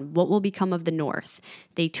Throne, what will become of the North?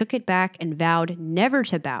 They took it back and vowed never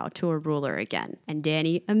to bow to a ruler again. And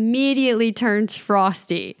Dany immediately turns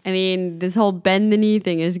frosty. I mean, this whole bend the knee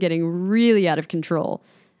thing is getting really out of control.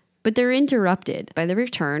 But they're interrupted by the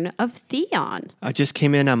return of Theon. I just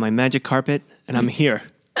came in on my magic carpet, and I'm here.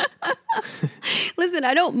 Listen,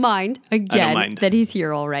 I don't mind, again, mind. that he's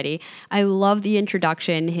here already. I love the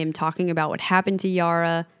introduction, him talking about what happened to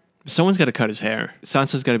Yara. Someone's got to cut his hair.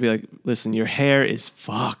 Sansa's got to be like, listen, your hair is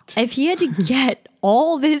fucked. If he had to get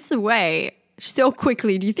all this away so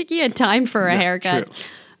quickly, do you think he had time for a haircut?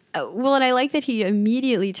 True. Well, and I like that he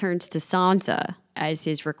immediately turns to Sansa as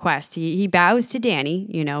his request. He bows to Dany,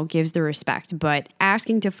 gives the respect, but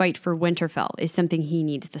asking to fight for Winterfell is something he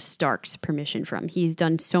needs the Starks' permission from. He's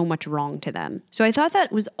done so much wrong to them. So I thought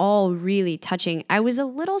that was all really touching. I was a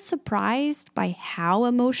little surprised by how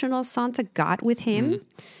emotional Sansa got with him,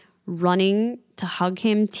 running to hug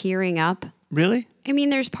him, tearing up. Really? I mean,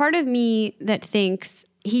 there's part of me that thinks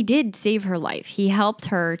he did save her life. He helped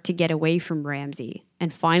her to get away from Ramsay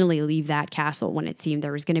and finally leave that castle when it seemed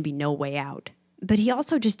there was going to be no way out. But he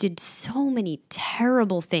also just did so many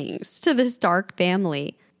terrible things to the Stark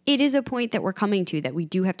family. It is a point that we're coming to that we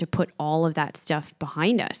do have to put all of that stuff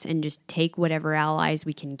behind us and just take whatever allies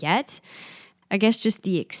we can get. I guess just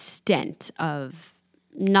the extent of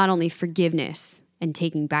not only forgiveness and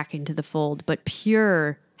taking back into the fold, but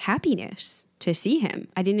pure happiness to see him.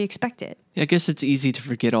 I didn't expect it. Yeah, I guess it's easy to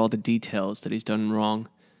forget all the details that he's done wrong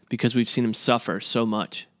because we've seen him suffer so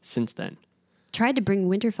much since then. Tried to bring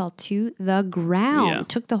Winterfell to the ground,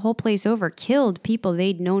 took the whole place over, killed people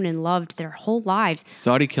they'd known and loved their whole lives,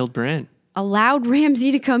 Thought he killed Bran. allowed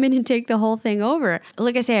Ramsay to come in and take the whole thing over.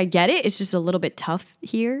 Like I say, I get it. It's just a little bit tough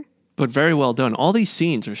here. But very well done. All these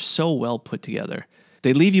scenes are so well put together.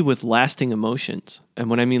 They leave you with lasting emotions. And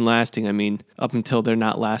when I mean lasting, I mean up until they're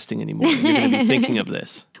not lasting anymore. You're going to be thinking of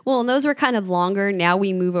this. Well, and those were kind of longer. Now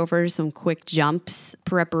we move over to some quick jumps,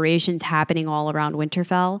 preparations happening all around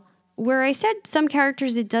Winterfell. Where I said some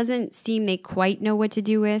characters, it doesn't seem they quite know what to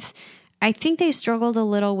do with. I think they struggled a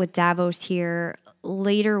little with Davos here,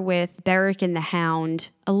 later with Beric and the Hound,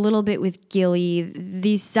 a little bit with Gilly.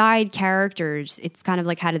 These side characters, it's kind of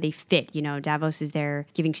like, how do they fit? Davos is there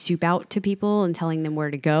giving soup out to people and telling them where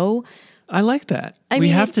to go. I like that. I we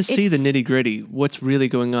mean, have to see the it's- nitty gritty. What's really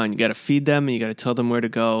going on? You got to feed them and you got to tell them where to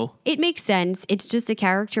go. It makes sense. It's just a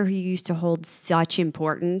character who used to hold such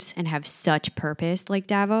importance and have such purpose like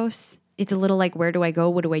Davos. It's a little like, where do I go?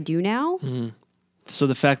 What do I do now? So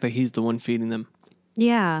the fact that he's the one feeding them.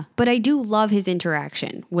 Yeah, but I do love his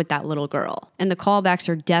interaction with that little girl. And the callbacks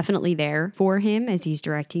are definitely there for him as he's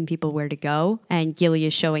directing people where to go. And Gilly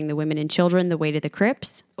is showing the women and children the way to the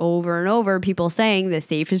crypts. Over and over, people saying the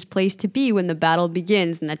safest place to be when the battle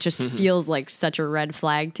begins. And that just feels like such a red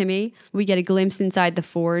flag to me. We get a glimpse inside the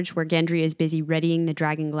forge where Gendry is busy readying the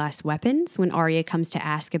dragonglass weapons when Arya comes to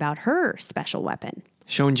ask about her special weapon.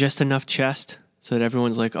 Showing just enough chest so that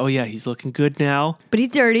everyone's like, oh yeah, he's looking good now. But he's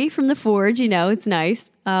dirty from the forge, it's nice.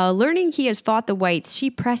 Learning he has fought the whites, she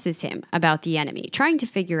presses him about the enemy, trying to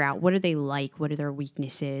figure out what are they like, what are their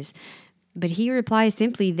weaknesses. But he replies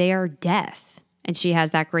simply, they are death. And she has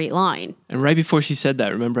that great line. And right before she said that,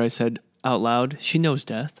 remember I said out loud, she knows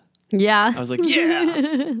death. Yeah. I was like,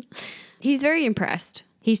 yeah. He's very impressed.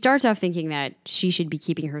 He starts off thinking that she should be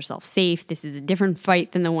keeping herself safe. This is a different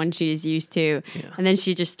fight than the one she is used to. Yeah. And then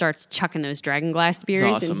she just starts chucking those dragonglass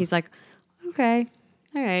spears. Awesome. And he's like, okay,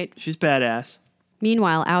 all right. She's badass.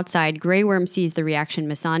 Meanwhile, outside, Grey Worm sees the reaction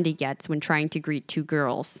Missandei gets when trying to greet two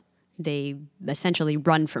girls. They essentially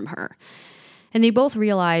run from her. And they both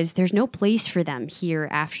realize there's no place for them here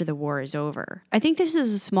after the war is over. I think this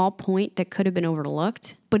is a small point that could have been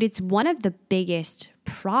overlooked, but it's one of the biggest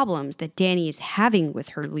problems that Dany is having with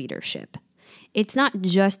her leadership. It's not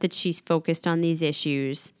just that she's focused on these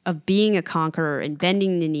issues of being a conqueror and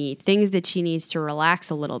bending the knee, things that she needs to relax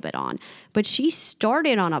a little bit on, but she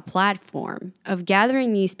started on a platform of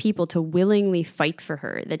gathering these people to willingly fight for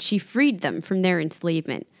her, that she freed them from their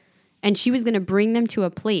enslavement. And she was going to bring them to a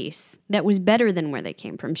place that was better than where they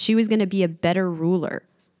came from. She was going to be a better ruler.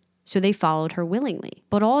 So they followed her willingly.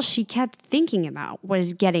 But all she kept thinking about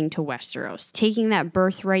was getting to Westeros, taking that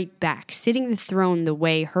birthright back, sitting the throne the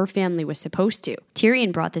way her family was supposed to.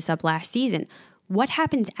 Tyrion brought this up last season. What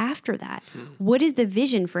happens after that? What is the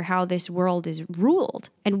vision for how this world is ruled?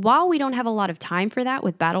 And while we don't have a lot of time for that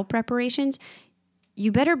with battle preparations,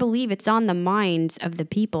 you better believe it's on the minds of the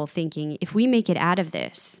people thinking, if we make it out of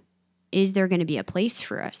this, is there going to be a place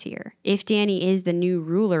for us here? If Dany is the new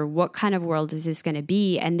ruler, what kind of world is this going to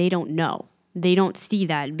be? And they don't know. They don't see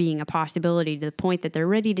that being a possibility to the point that they're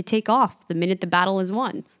ready to take off the minute the battle is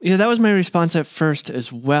won. Yeah, that was my response at first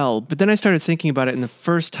as well. But then I started thinking about it, and the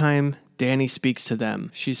first time Dany speaks to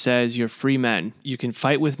them, she says, you're free men. You can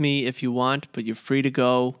fight with me if you want, but you're free to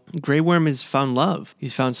go. Grey Worm has found love.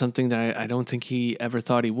 He's found something that I don't think he ever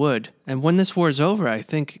thought he would. And when this war is over, I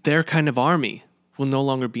think their kind of army will no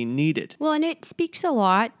longer be needed. Well, and it speaks a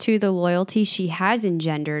lot to the loyalty she has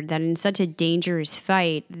engendered that in such a dangerous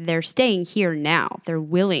fight, they're staying here now. They're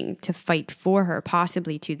willing to fight for her,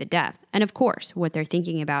 possibly to the death. And of course, what they're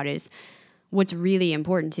thinking about is what's really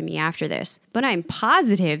important to me after this. But I'm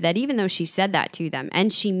positive that even though she said that to them,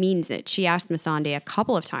 and she means it, she asked Missandei a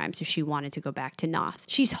couple of times if she wanted to go back to Noth.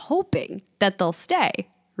 She's hoping that they'll stay,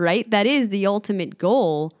 right? That is the ultimate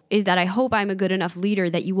goal, is that I hope I'm a good enough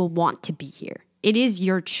leader that you will want to be here. It is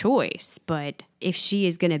your choice, but if she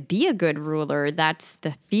is going to be a good ruler, that's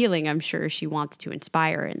the feeling I'm sure she wants to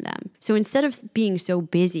inspire in them. So instead of being so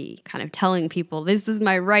busy kind of telling people, this is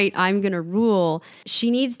my right, I'm going to rule, she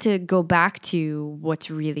needs to go back to what's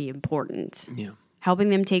really important. Yeah.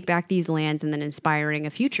 Helping them take back these lands and then inspiring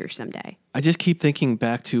a future someday. I just keep thinking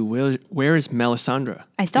back to where is Melisandre?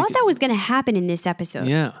 I thought that was going to happen in this episode.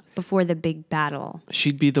 Yeah. Before the big battle.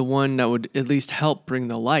 She'd be the one that would at least help bring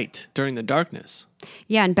the light during the darkness.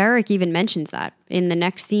 Yeah, and Beric even mentions that. In the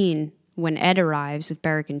next scene, when Ed arrives with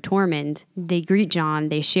Beric and Tormund, they greet Jon,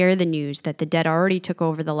 they share the news that the dead already took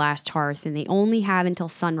over the last hearth, and they only have until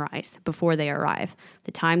sunrise before they arrive.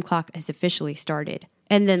 The time clock has officially started.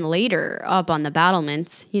 And then later, up on the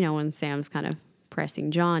battlements, when Sam's kind of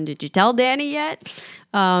pressing Jon, did you tell Dany yet?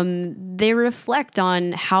 They reflect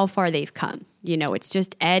on how far they've come. It's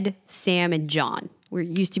just Ed, Sam, and Jon. We're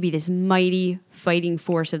used to be this mighty fighting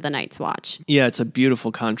force of the Night's Watch. Yeah, it's a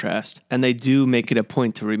beautiful contrast. And they do make it a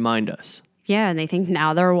point to remind us. Yeah, and they think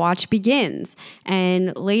now their watch begins.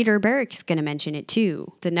 And later, Beric's going to mention it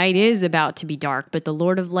too. The night is about to be dark, but the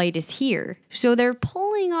Lord of Light is here. So they're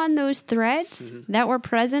pulling on those threads that were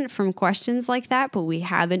present from questions like that, but we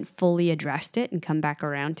haven't fully addressed it and come back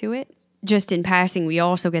around to it. Just in passing, we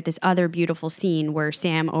also get this other beautiful scene where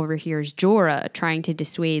Sam overhears Jorah trying to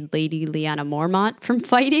dissuade Lady Lyanna Mormont from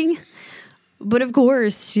fighting. But of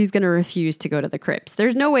course, she's going to refuse to go to the crypts.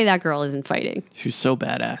 There's no way that girl isn't fighting. She's so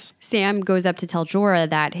badass. Sam goes up to tell Jorah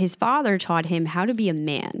that his father taught him how to be a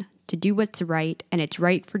man, to do what's right, and it's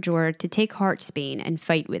right for Jorah to take Heartsbane and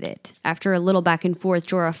fight with it. After a little back and forth,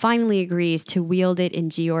 Jorah finally agrees to wield it in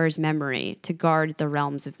Jeor's memory to guard the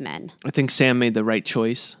realms of men. I think Sam made the right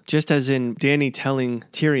choice. Just as in Dany telling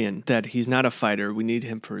Tyrion that he's not a fighter, we need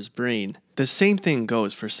him for his brain. The same thing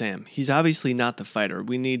goes for Sam. He's obviously not the fighter.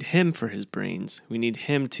 We need him for his brains. We need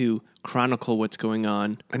him to chronicle what's going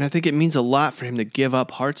on. And I think it means a lot for him to give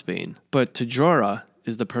up Heartsbane. But to Jorah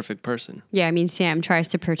is the perfect person. Yeah, I mean, Sam tries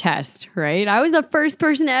to protest, right? I was the first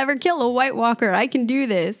person to ever kill a White Walker. I can do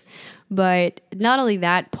this. But not only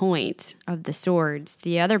that point of the swords,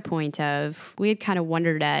 the other point of we had kind of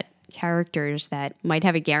wondered at characters that might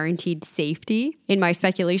have a guaranteed safety. In my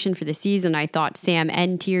speculation for the season, I thought Sam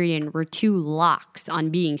and Tyrion were two locks on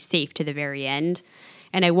being safe to the very end.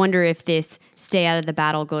 And I wonder if this stay out of the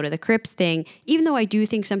battle, go to the crypts thing, even though I do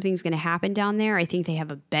think something's going to happen down there, I think they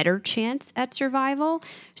have a better chance at survival.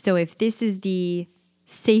 So if this is the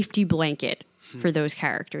safety blanket for those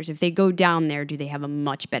characters, if they go down there, do they have a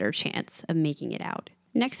much better chance of making it out?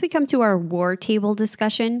 Next, we come to our war table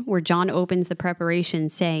discussion, where Jon opens the preparation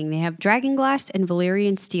saying they have Dragonglass and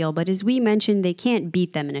Valyrian steel, but as we mentioned, they can't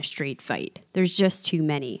beat them in a straight fight. There's just too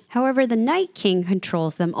many. However, the Night King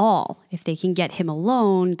controls them all. If they can get him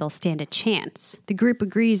alone, they'll stand a chance. The group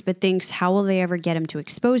agrees, but thinks how will they ever get him to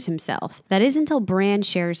expose himself? That is until Bran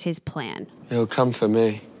shares his plan. He'll come for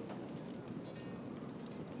me.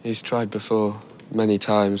 He's tried before, many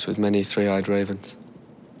times with many three-eyed ravens.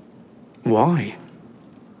 Why?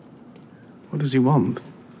 What does he want?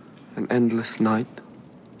 An endless night.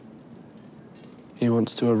 He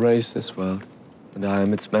wants to erase this world, and I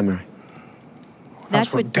am its memory.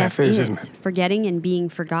 That's what death is, isn't it? forgetting and being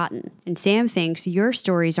forgotten. And Sam thinks your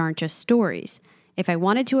stories aren't just stories. If I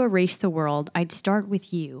wanted to erase the world, I'd start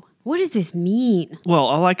with you. What does this mean? Well,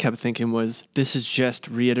 all I kept thinking was, this is just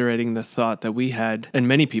reiterating the thought that we had, and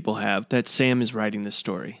many people have, that Sam is writing this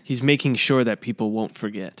story. He's making sure that people won't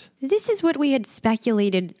forget. This is what we had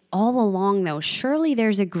speculated all along, though. Surely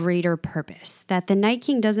there's a greater purpose, that the Night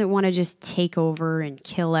King doesn't want to just take over and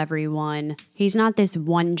kill everyone. He's not this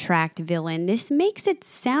one-tracked villain. This makes it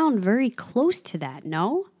sound very close to that,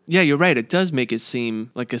 no? Yeah, you're right. It does make it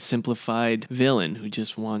seem like a simplified villain who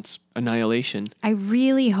just wants annihilation. I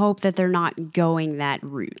really hope that they're not going that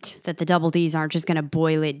route, that the Double Ds aren't just going to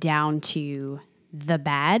boil it down to the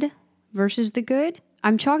bad versus the good.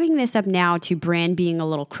 I'm chalking this up now to Bran being a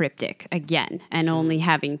little cryptic again and only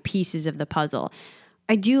having pieces of the puzzle.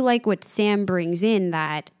 I do like what Sam brings in,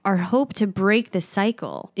 that our hope to break the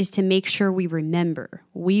cycle is to make sure we remember.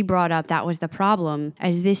 We brought up that was the problem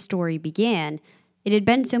as this story began. It had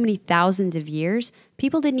been so many thousands of years,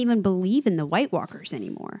 people didn't even believe in the White Walkers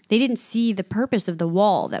anymore. They didn't see the purpose of the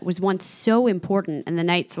Wall that was once so important, and the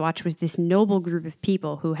Night's Watch was this noble group of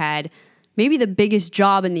people who had maybe the biggest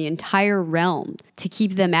job in the entire realm to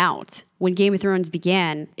keep them out. When Game of Thrones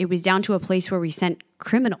began, it was down to a place where we sent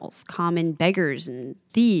criminals, common beggars and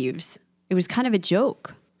thieves. It was kind of a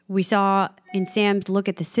joke. We saw in Sam's look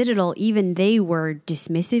at the Citadel, even they were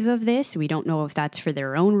dismissive of this. We don't know if that's for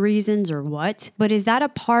their own reasons or what. But is that a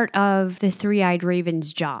part of the Three-Eyed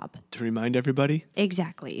Raven's job? To remind everybody?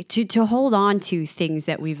 Exactly. To hold on to things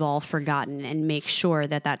that we've all forgotten and make sure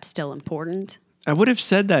that that's still important. I would have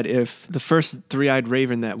said that if the first three-eyed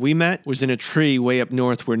raven that we met was in a tree way up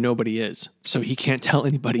north where nobody is. So he can't tell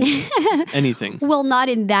anybody anything. Well, not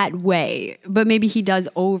in that way, but maybe he does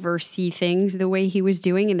oversee things the way he was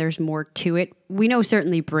doing and there's more to it. We know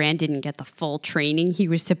certainly Bran didn't get the full training he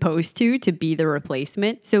was supposed to be the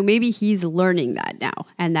replacement. So maybe he's learning that now.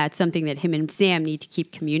 And that's something that him and Sam need to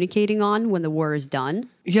keep communicating on when the war is done.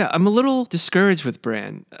 Yeah, I'm a little discouraged with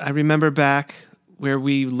Bran. I remember back where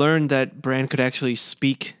we learned that Bran could actually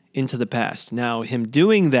speak into the past. Now, him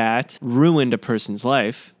doing that ruined a person's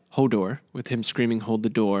life, Hodor, with him screaming, "Hold the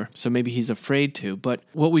door." So maybe he's afraid to. But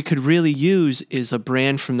what we could really use is a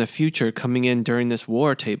Bran from the future coming in during this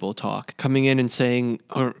war table talk, coming in and saying,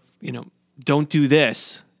 or, don't do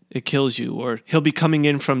this. It kills you. Or he'll be coming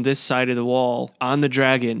in from this side of the wall on the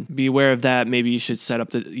dragon. Be aware of that. Maybe you should set up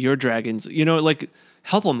your dragons.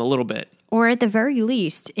 Help him a little bit. Or at the very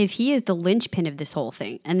least, if he is the linchpin of this whole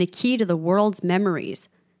thing and the key to the world's memories,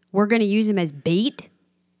 we're going to use him as bait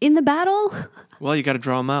in the battle? Well, you got to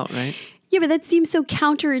draw him out, right? Yeah, but that seems so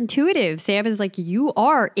counterintuitive. Sam is like, you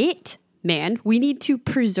are it, man. We need to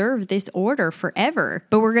preserve this order forever,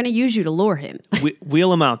 but we're going to use you to lure him.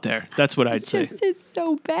 Wheel him out there. That's what I'd say. It's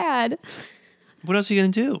so bad. What else are you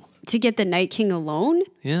going to do? To get the Night King alone?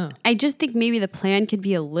 Yeah. I just think maybe the plan could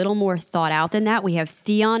be a little more thought out than that. We have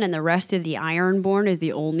Theon and the rest of the Ironborn is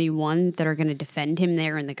the only one that are going to defend him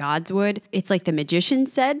there in the Godswood. It's like the magician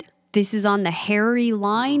said, this is on the hairy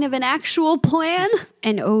line of an actual plan.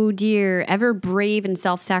 And oh dear, ever brave and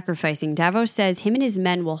self-sacrificing, Davos says him and his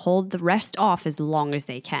men will hold the rest off as long as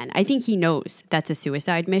they can. I think he knows that's a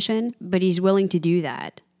suicide mission, but he's willing to do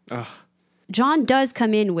that. Ugh. Jon does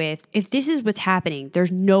come in with, if this is what's happening,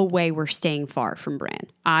 there's no way we're staying far from Bran.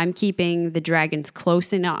 I'm keeping the dragons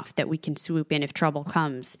close enough that we can swoop in if trouble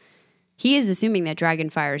comes. He is assuming that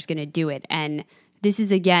Dragonfire is going to do it, and this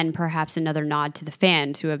is again perhaps another nod to the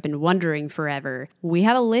fans who have been wondering forever. We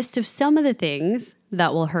have a list of some of the things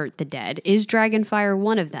that will hurt the dead. Is Dragonfire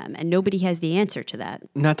one of them? And nobody has the answer to that.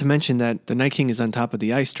 Not to mention that the Night King is on top of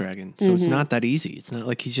the Ice Dragon, so it's not that easy. It's not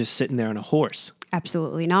like he's just sitting there on a horse.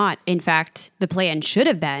 Absolutely not. In fact, the plan should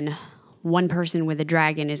have been one person with a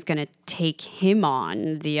dragon is going to take him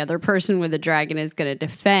on. The other person with a dragon is going to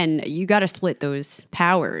defend. You got to split those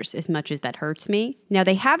powers, as much as that hurts me. Now,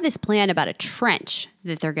 they have this plan about a trench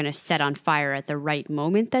that they're going to set on fire at the right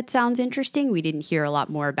moment. That sounds interesting. We didn't hear a lot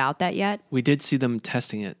more about that yet. We did see them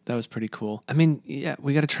testing it. That was pretty cool. I mean, yeah,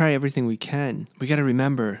 we got to try everything we can. We got to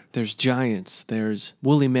remember there's giants, there's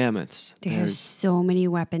woolly mammoths. There's so many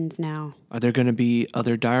weapons now. Are there going to be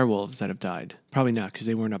other direwolves that have died? Probably not, because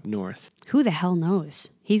they weren't up north. Who the hell knows?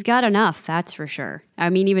 He's got enough, that's for sure. I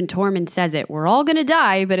mean, even Tormund says it. We're all going to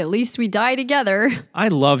die, but at least we die together. I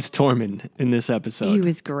loved Tormund in this episode. He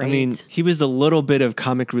was great. I mean, he was the little bit of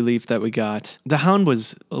comic relief that we got. The Hound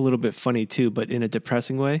was a little bit funny too, but in a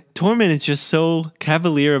depressing way. Tormund is just so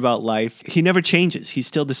cavalier about life. He never changes. He's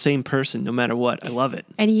still the same person no matter what. I love it.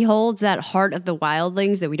 And he holds that heart of the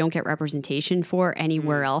wildlings that we don't get representation for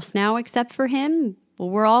anywhere else now except for him. Well,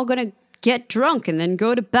 we're all going to get drunk and then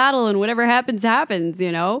go to battle and whatever happens, happens,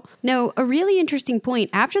 you know? No, a really interesting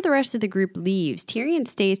point. After the rest of the group leaves, Tyrion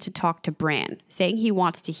stays to talk to Bran, saying he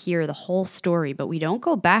wants to hear the whole story, but we don't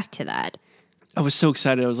go back to that. I was so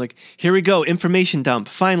excited. I was like, here we go. Information dump.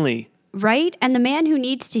 Finally. Right? And the man who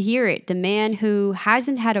needs to hear it, the man who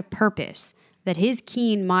hasn't had a purpose, that his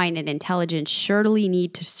keen mind and intelligence surely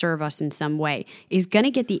need to serve us in some way, is going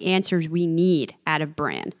to get the answers we need out of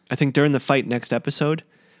Bran. I think during the fight next episode,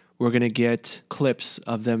 we're going to get clips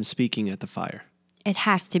of them speaking at the fire. It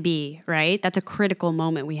has to be, right? That's a critical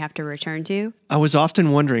moment we have to return to. I was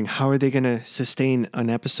often wondering, how are they going to sustain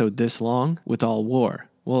an episode this long with all war?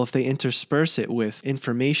 Well, if they intersperse it with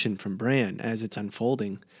information from Bran as it's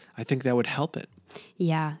unfolding, I think that would help it.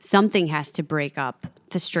 Yeah, something has to break up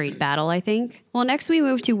the straight battle, I think. Well, next we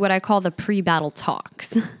move to what I call the pre-battle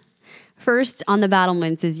talks. First, on the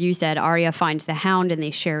battlements, as you said, Arya finds the Hound and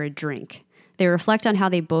they share a drink. They reflect on how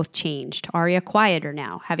they both changed. Arya quieter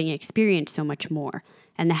now, having experienced so much more,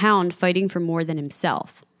 and the Hound fighting for more than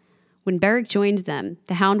himself. When Beric joins them,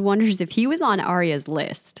 the Hound wonders if he was on Arya's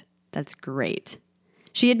list. That's great.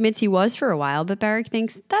 She admits he was for a while, but Beric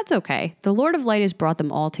thinks, that's okay. The Lord of Light has brought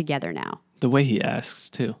them all together now. The way he asks,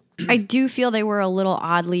 too. I do feel they were a little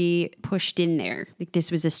oddly pushed in there. Like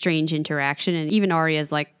this was a strange interaction, and even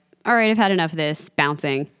Arya's like, all right, I've had enough of this,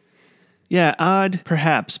 bouncing. Yeah, odd,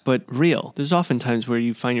 perhaps, but real. There's often times where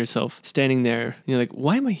you find yourself standing there, and you're like,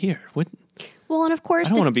 why am I here? What? Well, and of course,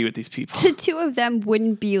 I don't want to be with these people. The two of them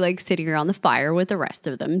wouldn't be like sitting around the fire with the rest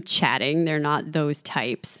of them chatting. They're not those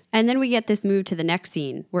types. And then we get this move to the next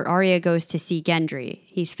scene where Arya goes to see Gendry.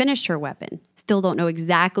 He's finished her weapon. Still don't know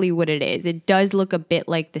exactly what it is. It does look a bit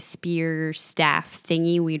like the spear staff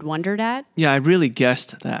thingy we'd wondered at. Yeah, I really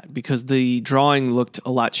guessed that because the drawing looked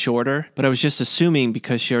a lot shorter, but I was just assuming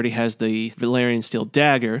because she already has the Valyrian steel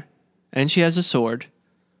dagger and she has a sword.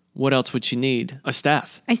 What else would she need? A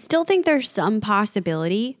staff. I still think there's some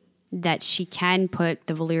possibility that she can put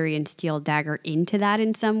the Valyrian steel dagger into that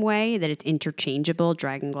in some way, that it's interchangeable.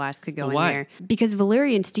 Dragonglass could go in there. Because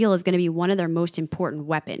Valyrian steel is going to be one of their most important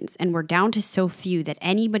weapons, and we're down to so few that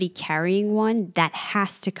anybody carrying one, that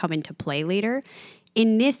has to come into play later.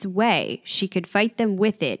 In this way, she could fight them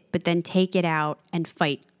with it, but then take it out and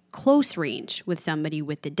fight close range with somebody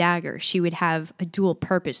with the dagger. She would have a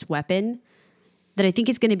dual-purpose weapon that I think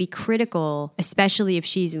is going to be critical, especially if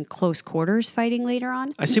she's in close quarters fighting later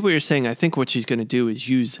on. I see what you're saying. I think what she's going to do is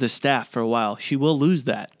use the staff for a while. She will lose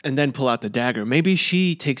that and then pull out the dagger. Maybe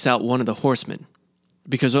she takes out one of the horsemen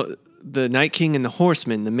because the Night King and the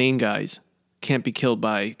horsemen, the main guys, can't be killed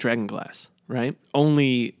by Dragonglass, right?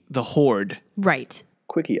 Only the Horde. Right.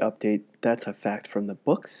 Quickie update, that's a fact from the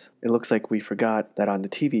books. It looks like we forgot that on the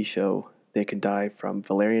TV show, they can die from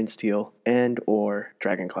Valyrian steel and or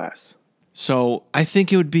Dragonglass. So I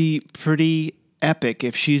think it would be pretty epic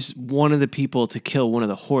if she's one of the people to kill one of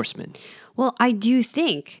the horsemen. Well, I do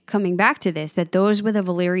think, coming back to this, that those with a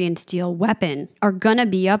Valyrian steel weapon are gonna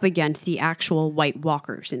be up against the actual White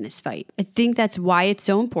Walkers in this fight. I think that's why it's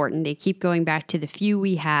so important. They keep going back to the few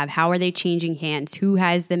we have. How are they changing hands? Who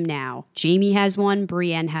has them now? Jaime has one,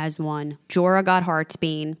 Brienne has one, Jorah got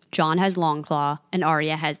Heartsbane, Jon has Longclaw, and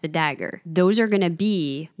Arya has the dagger. Those are gonna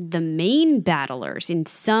be the main battlers in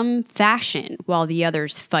some fashion while the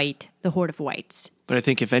others fight the Horde of Whites. But I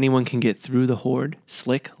think if anyone can get through the Horde,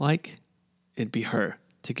 slick-like, it'd be her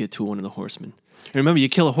to get to one of the horsemen. And remember, you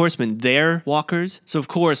kill a horseman, they're walkers. So, of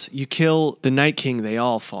course, you kill the Night King, they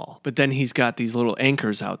all fall. But then he's got these little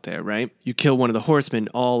anchors out there, right? You kill one of the horsemen,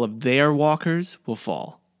 all of their walkers will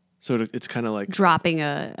fall. So it's kind of like Dropping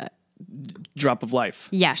a... drop of life.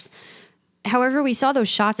 Yes. However, we saw those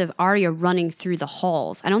shots of Arya running through the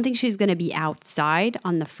halls. I don't think she's going to be outside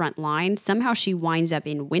on the front line. Somehow she winds up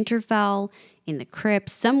in Winterfell, in the crypt,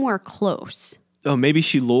 somewhere close. Oh, maybe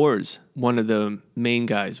she lures one of the main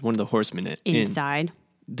guys, one of the horsemen in. Inside.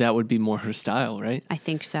 That would be more her style, right? I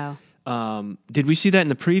think so. Did we see that in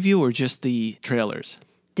the preview or just the trailers?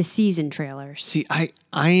 The season trailers. See, I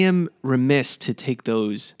am remiss to take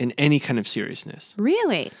those in any kind of seriousness.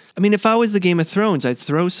 Really? I mean, if I was the Game of Thrones, I'd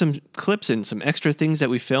throw some clips in, some extra things that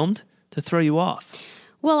we filmed to throw you off.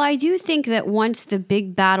 Well, I do think that once the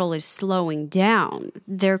big battle is slowing down,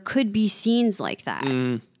 there could be scenes like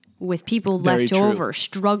that. With people Very left true. over,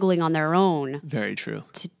 struggling on their own Very true.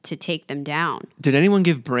 to take them down. Did anyone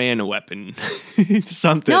give Bran a weapon?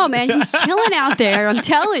 Something. No, man, he's chilling out there, I'm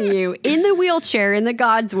telling you, in the wheelchair in the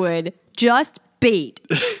Godswood, just bait.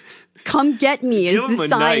 Come get me is Give him the a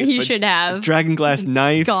sign knife, he a should have. Dragonglass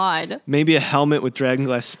knife. God. Maybe a helmet with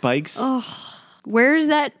dragonglass spikes. Where's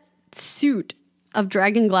that suit of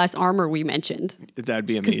dragonglass armor we mentioned? That'd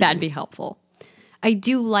be amazing. Because that'd be helpful. I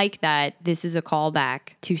do like that this is a callback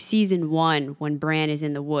to season 1 when Bran is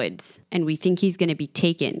in the woods and we think he's going to be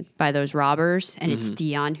taken by those robbers and it's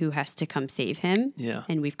Theon who has to come save him. Yeah.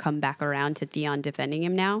 And we've come back around to Theon defending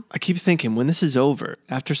him now. I keep thinking, when this is over,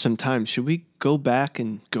 after some time, should we go back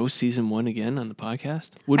and go season 1 again on the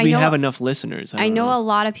podcast? Would I we know- have enough listeners? I don't know a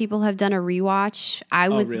lot of people have done a rewatch.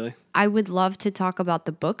 really? I would love to talk about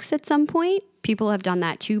the books at some point. People have done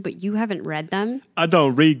that too, but you haven't read them. I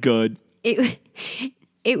don't read good.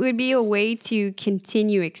 It would be a way to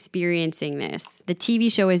continue experiencing this. The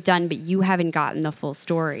TV show is done, but you haven't gotten the full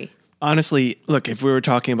story. Honestly, look, if we were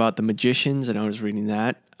talking about The Magicians and I was reading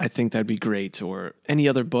that, I think that'd be great, or any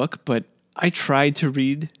other book, but I tried to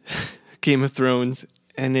read Game of Thrones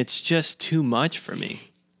and it's just too much for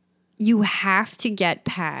me. You have to get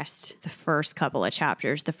past the first couple of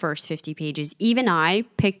chapters, the first 50 pages. Even I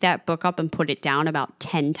picked that book up and put it down about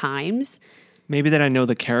 10 times. Maybe that I know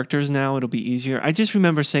the characters now, it'll be easier. I just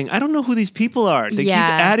remember saying, I don't know who these people are. They Yeah.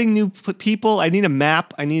 keep adding new people. I need a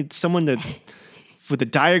map. I need someone to with a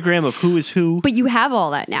diagram of who is who. But you have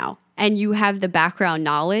all that now. And you have the background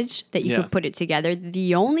knowledge that you Yeah. could put it together.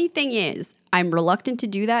 The only thing is, I'm reluctant to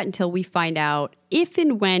do that until we find out if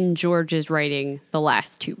and when George is writing the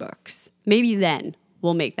last 2 books. Maybe then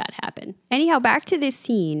we'll make that happen. Anyhow, back to this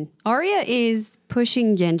scene. Arya is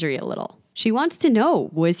pushing Gendry a little. She wants to know,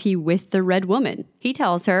 was he with the Red Woman? He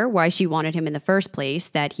tells her why she wanted him in the first place,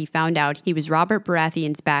 that he found out he was Robert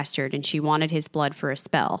Baratheon's bastard and she wanted his blood for a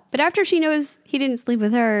spell. But after she knows he didn't sleep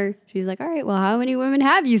with her, she's like, all right, well, how many women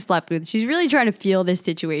have you slept with? She's really trying to feel this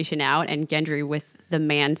situation out, and Gendry with the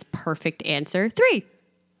man's perfect answer, 3.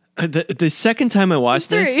 The second time I watched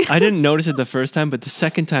this, 3. I didn't notice it the first time, but the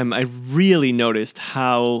second time I really noticed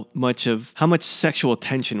how much sexual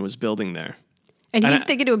tension was building there. And he's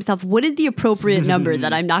thinking to himself, what is the appropriate number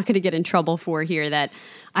that I'm not going to get in trouble for here? That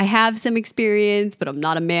I have some experience, but I'm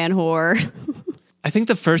not a man whore. I think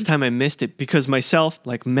the first time I missed it because myself,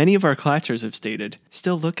 like many of our clatchers have stated,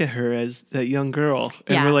 still look at her as that young girl.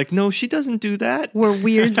 And Yeah. we're like, no, she doesn't do that. We're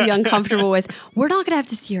weirdly uncomfortable with, we're not going to have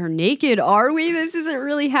to see her naked, are we? This isn't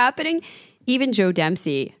really happening. Even Joe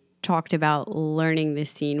Dempsey talked about learning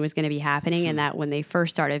this scene was going to be happening, and that when they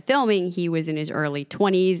first started filming, he was in his early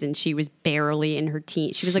 20s and she was barely in her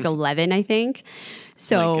teens. She was like 11, I think.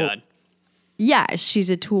 So, My God. yeah,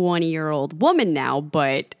 she's a 20-year-old woman now,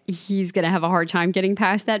 but he's going to have a hard time getting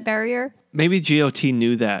past that barrier. Maybe GOT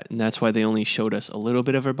knew that, and that's why they only showed us a little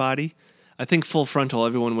bit of her body. I think full frontal,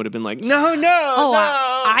 everyone would have been like, no, no, Oh, no.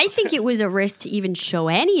 I think it was a risk to even show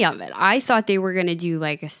any of it. I thought they were going to do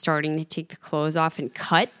like a starting to take the clothes off and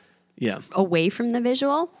cut Yeah. away from the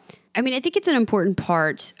visual. I mean, I think it's an important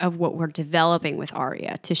part of what we're developing with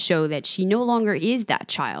Arya to show that she no longer is that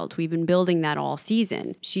child. We've been building that all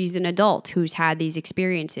season. She's an adult who's had these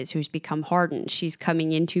experiences, who's become hardened. She's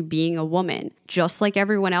coming into being a woman. Just like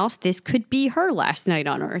everyone else, this could be her last night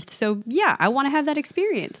on Earth. So yeah, I want to have that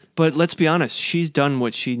experience. But let's be honest, she's done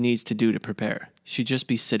what she needs to do to prepare. She'd just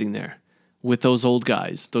be sitting there with those old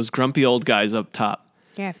guys, those grumpy old guys up top.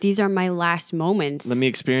 Yeah, if these are my last moments, Let me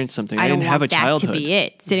experience something. I don't didn't have a want that childhood. to be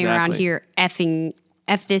it. Sitting around Exactly. here effing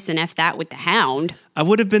F this and F that with the Hound. I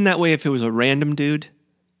would have been that way if it was a random dude,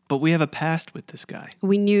 but we have a past with this guy.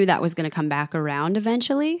 We knew that was going to come back around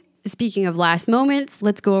eventually. Speaking of last moments,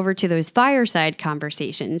 let's go over to those fireside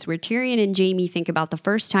conversations where Tyrion and Jaime think about the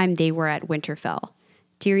first time they were at Winterfell.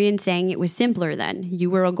 Tyrion saying it was simpler then. You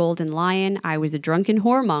were a golden lion, I was a drunken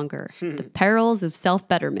whoremonger. The perils of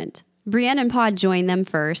self-betterment. Brienne and Pod join them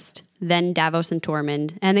first, then Davos and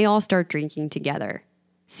Tormund, and they all start drinking together.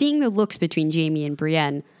 Seeing the looks between Jaime and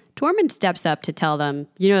Brienne, Tormund steps up to tell them,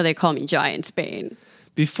 you know they call me Giant Spain.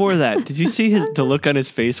 Before that, did you see the look on his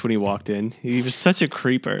face when he walked in? He was such a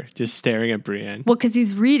creeper, just staring at Brienne. Well, because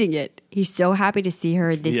he's reading it. He's so happy to see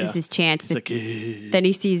her. This Yeah. is his chance. He's But like, "Eh." then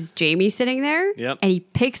he sees Jamie sitting there, Yep. and he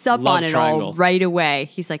picks up Love on it triangle. all right away.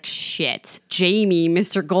 He's like, shit, Jamie,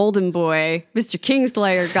 Mr. Golden Boy, Mr.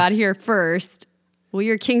 Kingslayer got here first. Well,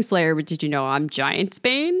 you're Kingslayer, but did you know I'm Giant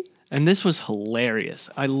Spain? And this was hilarious.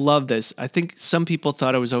 I love this. I think some people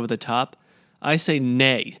thought it was over the top. I say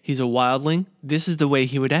nay. He's a wildling. This is the way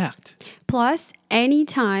he would act. Plus,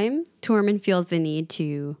 anytime Tormund feels the need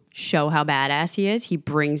to show how badass he is, he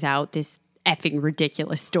brings out this effing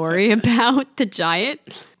ridiculous story about the giant.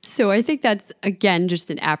 So I think that's, again, just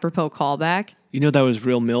an apropos callback. You know that was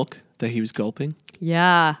real milk that he was gulping?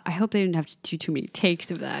 Yeah, I hope they didn't have to do too many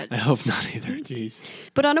takes of that. I hope not either. Jeez.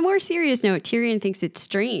 But on a more serious note, Tyrion thinks it's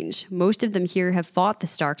strange. Most of them here have fought the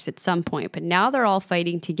Starks at some point, but now they're all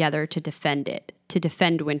fighting together to defend it, to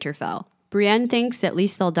defend Winterfell. Brienne thinks at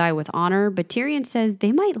least they'll die with honor, but Tyrion says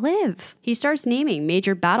they might live. He starts naming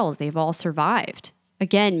major battles they've all survived.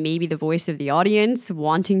 Again, maybe the voice of the audience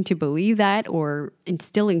wanting to believe that or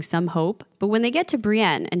instilling some hope. But when they get to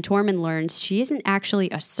Brienne and Tormund learns she isn't actually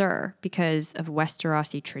a Ser because of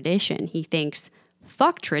Westerosi tradition, he thinks,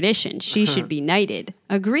 fuck tradition, she should be knighted.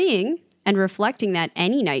 Agreeing and reflecting that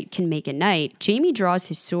any knight can make a knight, Jaime draws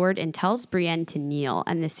his sword and tells Brienne to kneel,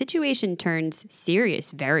 and the situation turns serious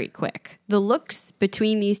very quick. The looks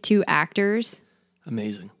between these two actors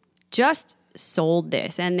Amazing. just sold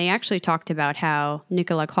this, and they actually talked about how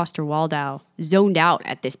Nicola Coster-Waldau zoned out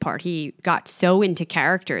at this part. He got so into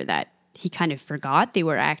character that he kind of forgot they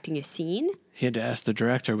were acting a scene. He had to ask the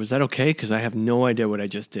director, was that okay? Because I have no idea what I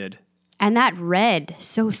just did. And that read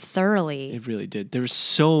so thoroughly. It really did. There was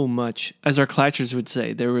so much, as our Clatchers would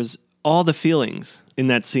say, there was all the feelings in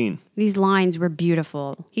that scene. These lines were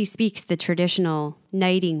beautiful. He speaks the traditional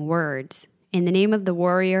knighting words. In the name of the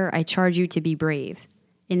warrior, I charge you to be brave.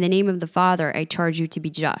 In the name of the father, I charge you to be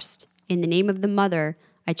just. In the name of the mother,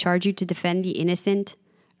 I charge you to defend the innocent.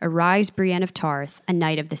 Arise, Brienne of Tarth, a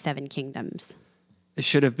knight of the Seven Kingdoms. It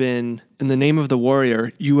should have been, in the name of the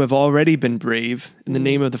warrior, you have already been brave. In the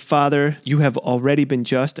name of the father, you have already been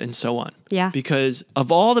just, and so on. Yeah. Because of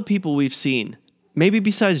all the people we've seen, maybe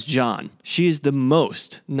besides Jon, she is the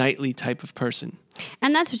most knightly type of person.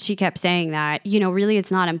 And that's what she kept saying, that, you know, really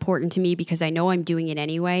it's not important to me because I know I'm doing it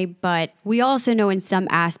anyway. But we also know in some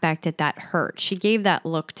aspect that hurt. She gave that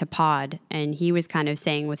look to Pod, and he was kind of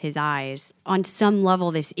saying with his eyes, on some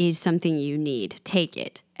level, this is something you need. Take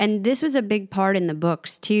it. And this was a big part in the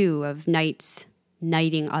books, too, of knights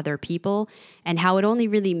knighting other people and how it only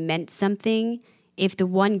really meant something if the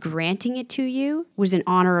one granting it to you was an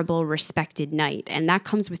honorable, respected knight. And that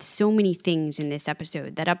comes with so many things in this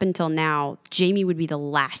episode that up until now, Jaime would be the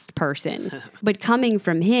last person. But coming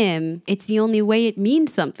from him, it's the only way it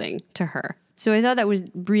means something to her. So I thought that was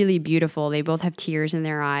really beautiful. They both have tears in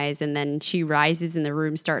their eyes, and then she rises in the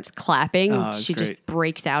room, starts clapping. Oh, it's she just great.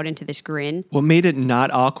 breaks out into this grin. What made it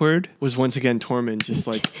not awkward was once again Tormund just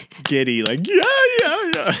like giddy, like,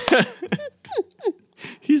 yeah.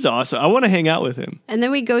 He's awesome. I want to hang out with him. And then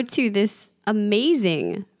we go to this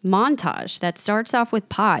amazing montage that starts off with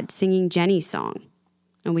Pod singing Jenny's song.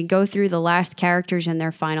 And we go through the last characters and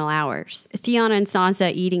their final hours. Theon and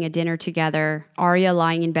Sansa eating a dinner together, Arya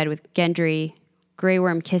lying in bed with Gendry, Grey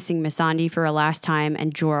Worm kissing Missandei for a last time,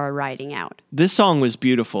 and Jorah riding out. This song was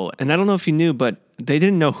beautiful. And I don't know if you knew, but They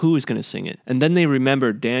didn't know who was going to sing it. And then they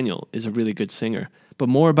remembered Daniel is a really good singer. But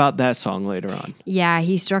more about that song later on. Yeah,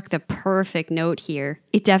 he struck the perfect note here.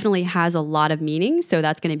 It definitely has a lot of meaning, so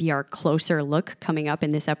that's going to be our closer look coming up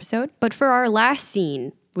in this episode. But for our last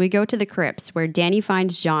scene, we go to the crypts where Dany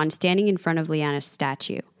finds Jon standing in front of Lyanna's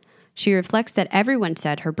statue. She reflects that everyone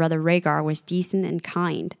said her brother Rhaegar was decent and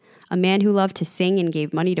kind, a man who loved to sing and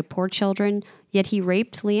gave money to poor children, yet he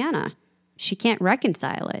raped Lyanna. She can't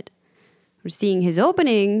reconcile it. Seeing his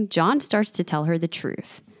opening, Jon starts to tell her the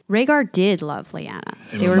truth. Rhaegar did love Lyanna.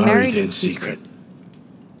 They were married in secret.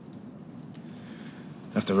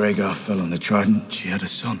 After Rhaegar fell on the Trident, she had a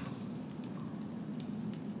son.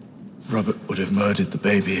 Robert would have murdered the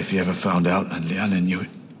baby if he ever found out, and Lyanna knew it.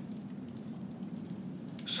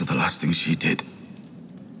 So the last thing she did,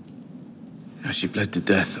 as she bled to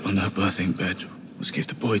death on her birthing bed, was give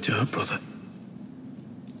the boy to her brother,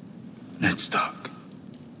 Ned Stark,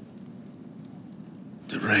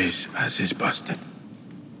 to raise as his bastard.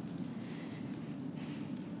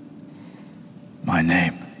 My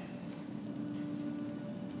name.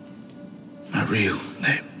 My real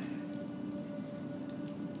name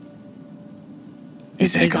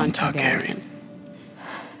is Aegon Targaryen.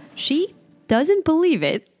 She doesn't believe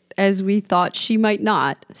it, as we thought she might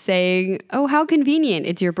not, saying, "Oh, how convenient.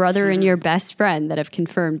 It's your brother and your best friend that have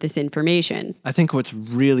confirmed this information." I think what's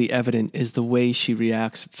really evident is the way she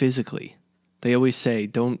reacts physically. They always say,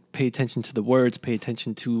 don't pay attention to the words, pay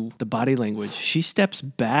attention to the body language. She steps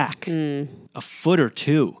back a foot or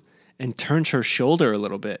two and turns her shoulder a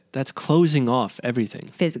little bit. That's closing off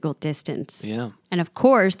everything. Physical distance. Yeah. And of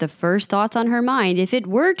course, the first thoughts on her mind, if it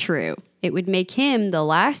were true, it would make him the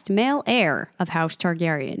last male heir of House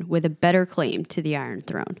Targaryen with a better claim to the Iron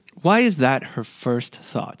Throne. Why is that her first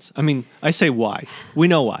thoughts? I mean, I say why. We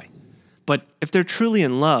know why. But if they're truly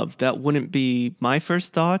in love, that wouldn't be my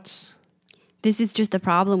first thoughts. This is just the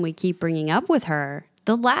problem we keep bringing up with her.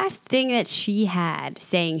 The last thing that she had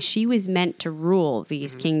saying she was meant to rule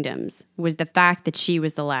these kingdoms was the fact that she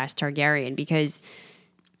was the last Targaryen, because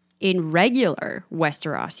in regular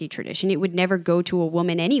Westerosi tradition, it would never go to a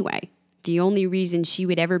woman anyway. The only reason she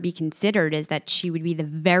would ever be considered is that she would be the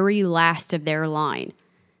very last of their line.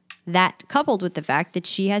 That coupled with the fact that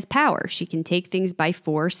she has power. She can take things by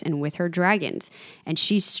force and with her dragons. And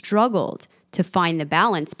she's struggled to find the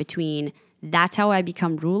balance between that's how I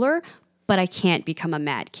become ruler, but I can't become a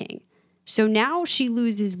mad king. So now she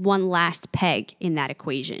loses one last peg in that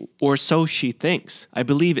equation. Or so she thinks. I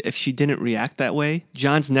believe if she didn't react that way,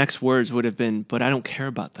 Jon's next words would have been, but I don't care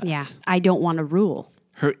about that. Yeah, I don't want to rule.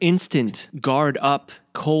 Her instant guard up,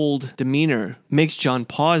 cold demeanor makes Jon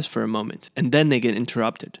pause for a moment, and then they get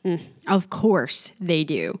interrupted. Of course they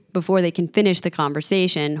do. Before they can finish the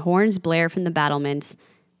conversation, horns blare from the battlements,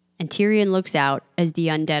 and Tyrion looks out as the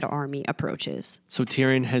undead army approaches. So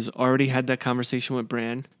Tyrion has already had that conversation with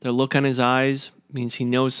Bran. The look on his eyes means he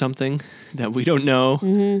knows something that we don't know.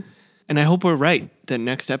 And I hope we're right that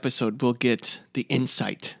next episode we'll get the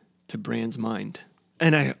insight to Bran's mind.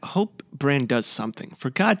 And I hope Bran does something,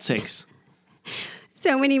 for God's sakes.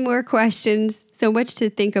 So many more questions, so much to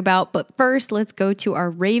think about. But first, let's go to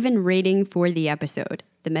our Raven rating for the episode.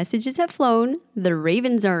 The messages have flown. The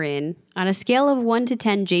Ravens are in. On a scale of 1 to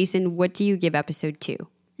 10, Jason, what do you give episode 2?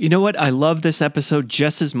 You know what? I love this episode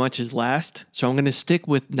just as much as last, so I'm going to stick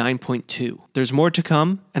with 9.2. There's more to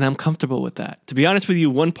come, and I'm comfortable with that. To be honest with you,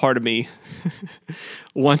 one part of me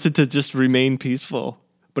wants it to just remain peaceful.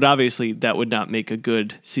 But obviously, that would not make a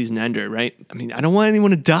good season ender, right? I mean, I don't want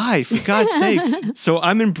anyone to die, for God's sakes. So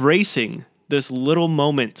I'm embracing this little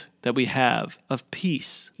moment that we have of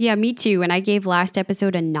peace. Yeah, me too. And I gave last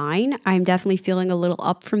episode a 9. I'm definitely feeling a little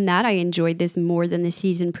up from that. I enjoyed this more than the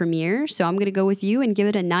season premiere. So I'm going to go with you and give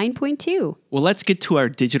it a 9.2. Well, let's get to our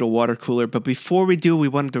digital water cooler. But before we do, we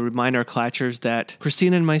wanted to remind our Clatchers that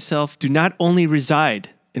Christina and myself do not only reside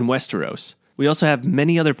in Westeros. We also have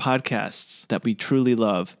many other podcasts that we truly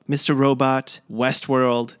love. Mr. Robot,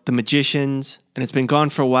 Westworld, The Magicians, and it's been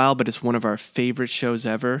gone for a while, but it's one of our favorite shows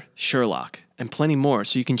ever, Sherlock, and plenty more.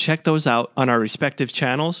 So you can check those out on our respective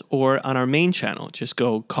channels or on our main channel. Just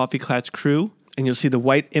go Coffee Klatch Crew, and you'll see the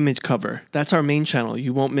white image cover. That's our main channel.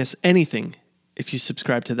 You won't miss anything if you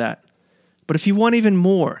subscribe to that. But if you want even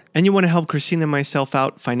more, and you want to help Christina and myself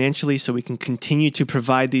out financially so we can continue to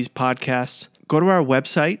provide these podcasts, go to our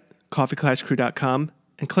website, coffeeclatchcrew.com,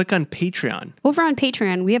 and click on Patreon. Over on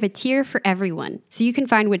Patreon, we have a tier for everyone, so you can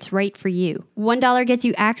find what's right for you. $1 gets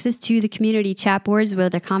you access to the community chat boards where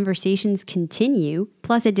the conversations continue,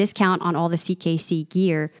 plus a discount on all the CKC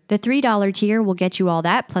gear. The $3 tier will get you all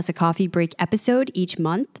that, plus a coffee break episode each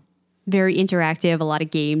month. Very interactive, a lot of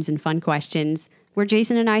games and fun questions. where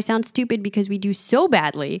Jason and I sound stupid because we do so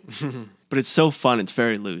badly. But it's so fun. It's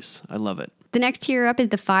very loose. I love it. The next tier up is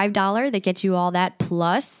the $5 that gets you all that,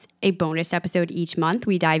 plus a bonus episode each month.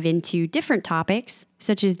 We dive into different topics,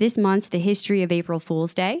 such as this month's The History of April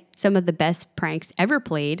Fool's Day, some of the best pranks ever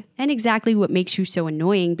played, and exactly what makes you so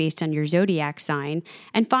annoying based on your zodiac sign.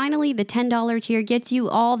 And finally, the $10 tier gets you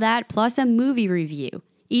all that, plus a movie review.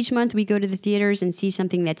 Each month, we go to the theaters and see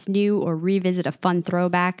something that's new or revisit a fun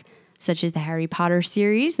throwback, such as the Harry Potter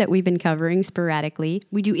series that we've been covering sporadically.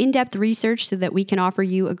 We do in-depth research so that we can offer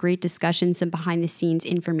you a great discussion, some behind-the-scenes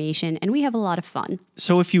information, and we have a lot of fun.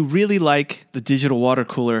 So if you really like the digital water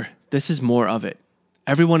cooler, this is more of it.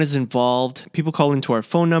 Everyone is involved. People call into our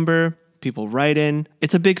phone number. People write in.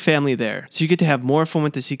 It's a big family there. So you get to have more fun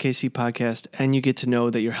with the CKC podcast, and you get to know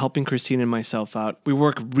that you're helping Christine and myself out. We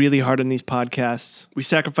work really hard on these podcasts. We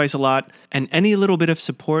sacrifice a lot, and any little bit of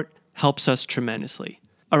support helps us tremendously.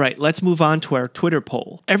 All right, let's move on to our Twitter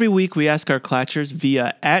poll. Every week, we ask our Clatchers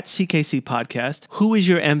via @CKC Podcast, who is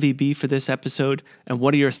your MVB for this episode, and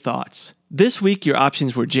what are your thoughts? This week, your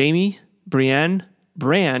options were Jamie, Brienne,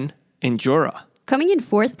 Bran, and Jorah. Coming in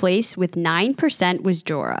fourth place with 9% was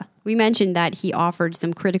Jorah. We mentioned that he offered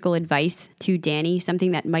some critical advice to Dany,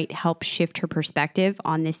 something that might help shift her perspective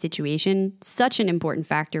on this situation. Such an important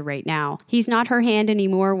factor right now. He's not her hand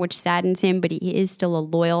anymore, which saddens him, but he is still a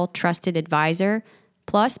loyal, trusted advisor.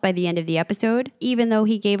 Plus, by the end of the episode, even though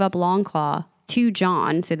he gave up Longclaw to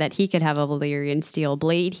Jon so that he could have a Valyrian steel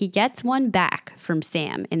blade, he gets one back from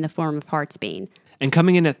Sam in the form of Heartsbane. And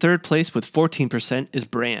coming in at third place with 14% is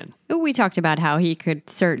Bran. We talked about how he could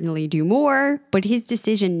certainly do more, but his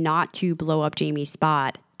decision not to blow up Jaime's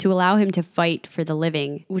spot, to allow him to fight for the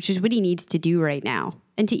living, which is what he needs to do right now.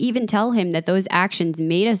 And to even tell him that those actions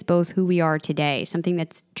made us both who we are today, something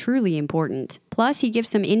that's truly important. Plus, he gives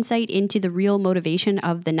some insight into the real motivation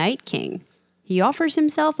of the Night King. He offers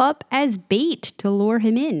himself up as bait to lure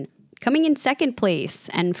him in. Coming in second place,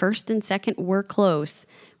 and first and second were close,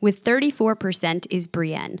 with 34% is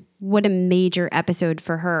Brienne. What a major episode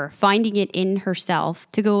for her, finding it in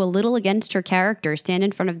herself to go a little against her character, stand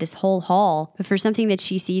in front of this whole hall, but for something that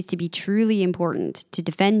she sees to be truly important, to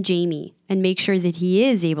defend Jaime and make sure that he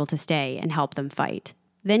is able to stay and help them fight.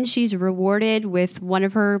 Then she's rewarded with one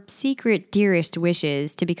of her secret dearest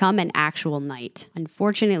wishes to become an actual knight.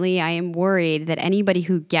 Unfortunately, I am worried that anybody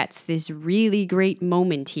who gets this really great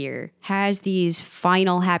moment here has these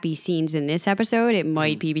final happy scenes in this episode. It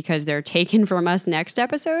might be because they're taken from us next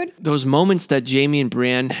episode. Those moments that Jaime and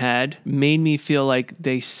Brienne had made me feel like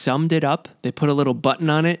they summed it up. They put a little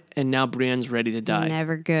button on it, and now Brienne's ready to die.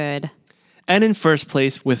 Never good. And in first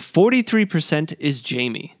place with 43% is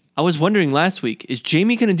Jaime. I was wondering last week, is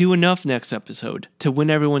Jaime going to do enough next episode to win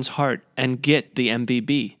everyone's heart and get the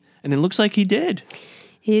MVB? And it looks like he did.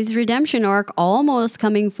 His redemption arc almost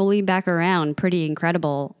coming fully back around. Pretty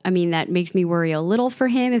incredible. I mean, that makes me worry a little for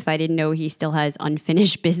him if I didn't know he still has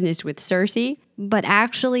unfinished business with Cersei. But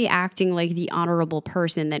actually acting like the honorable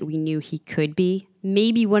person that we knew he could be.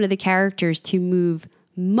 Maybe one of the characters to move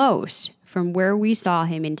most from where we saw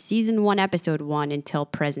him in season 1, episode 1 until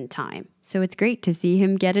present time. So it's great to see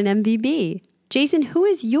him get an MVB. Jason, who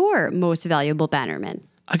is your most valuable bannerman?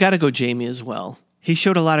 I gotta go Jaime as well. He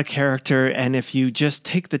showed a lot of character, and if you just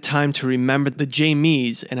take the time to remember the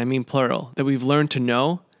Jaimes, and I mean plural, that we've learned to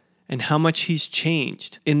know, and how much he's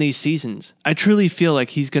changed in these seasons, I truly feel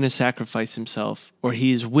like he's gonna sacrifice himself, or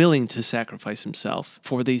he is willing to sacrifice himself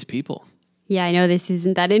for these people. Yeah, I know this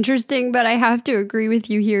isn't that interesting, but I have to agree with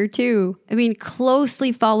you here too. I mean,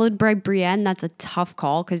 closely followed by Brienne, that's a tough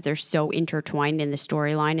call because they're so intertwined in the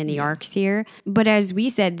storyline and the arcs here. But as we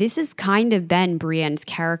said, this has kind of been Brienne's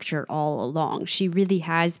character all along. She really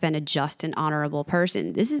has been a just and honorable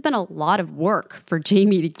person. This has been a lot of work for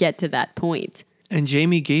Jaime to get to that point. And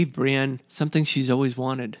Jaime gave Brienne something she's always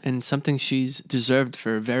wanted and something she's deserved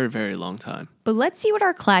for a very, very long time. But let's see what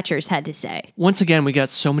our Clatchers had to say. Once again, we got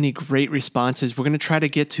so many great responses. We're going to try to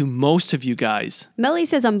get to most of you guys. Melly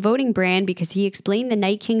says, I'm voting Bran because he explained the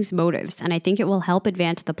Night King's motives, and I think it will help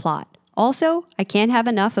advance the plot. Also, I can't have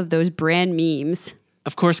enough of those Bran memes.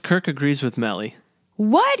 Of course, Kirk agrees with Melly.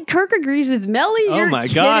 What? Kirk agrees with Melly? Oh my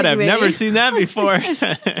God, I've never seen that before.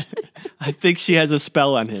 I think she has a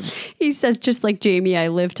spell on him. He says, just like Jaime, I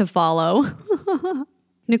live to follow.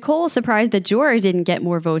 Nicole is surprised that Jorah didn't get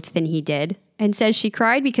more votes than he did, and says she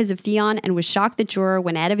cried because of Theon and was shocked that Jorah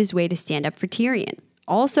went out of his way to stand up for Tyrion.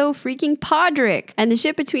 Also, freaking Podrick and the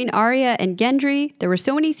ship between Arya and Gendry. There were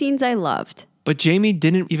so many scenes I loved. But Jaime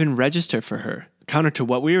didn't even register for her. Counter to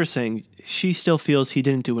what we were saying, she still feels he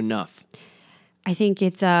didn't do enough. I think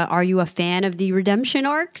it's are you a fan of the redemption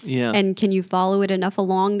arcs? Yeah. And can you follow it enough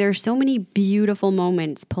along? There's so many beautiful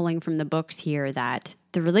moments pulling from the books here that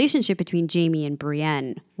the relationship between Jaime and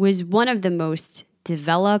Brienne was one of the most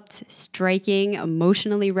developed, striking,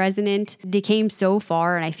 emotionally resonant. They came so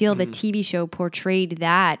far, and I feel the TV show portrayed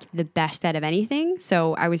that the best out of anything.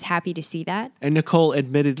 So I was happy to see that. And Nicole,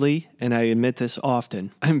 admittedly, and I admit this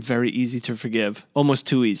often, I'm very easy to forgive. Almost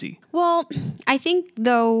too easy. Well, I think,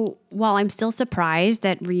 though, while I'm still surprised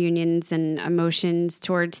at reunions and emotions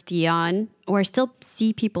towards Theon, or I still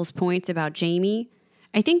see people's points about Jaime,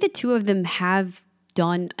 I think the two of them have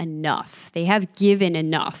done enough. They have given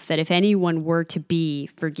enough that if anyone were to be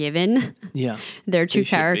forgiven, Yeah. they're two They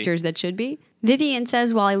should be. characters that should be. Vivian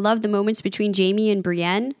says, while I love the moments between Jaime and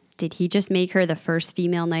Brienne, did he just make her the first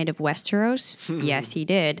female knight of Westeros? Yes, he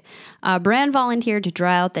did. Bran volunteered to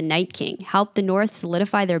draw out the Night King, helped the North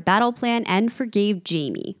solidify their battle plan, and forgave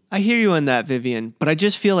Jaime. I hear you on that, Vivian, but I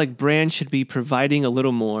just feel like Bran should be providing a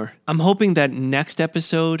little more. I'm hoping that next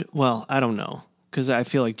episode, well, I don't know, because I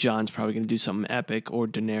feel like Jon's probably going to do something epic, or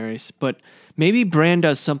Daenerys, but maybe Bran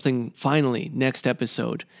does something finally next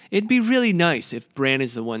episode. It'd be really nice if Bran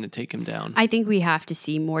is the one to take him down. I think we have to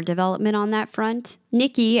see more development on that front.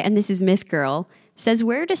 Nikki, and this is Myth Girl, says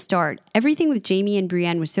where to start. Everything with Jaime and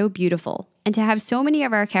Brienne was so beautiful, and to have so many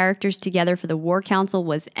of our characters together for the War Council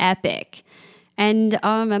was epic. And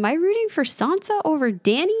am I rooting for Sansa over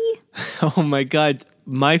Dany? Oh my God.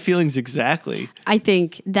 My feelings exactly. I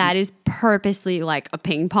think that is purposely like a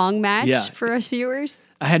ping pong match Yeah. for us viewers.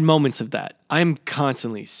 I had moments of that. I'm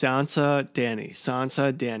constantly Sansa,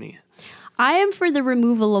 Dany. I am for the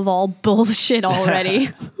removal of all bullshit already.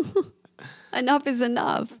 Enough is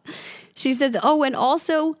enough. She says, oh, and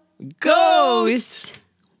also Ghost.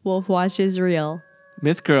 Wolf Watch is real.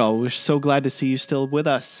 Myth Girl, we're so glad to see you still with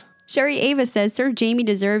us. Sherry Ava says, Sir Jaime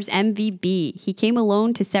deserves MVP. He came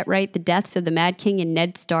alone to set right the deaths of the Mad King and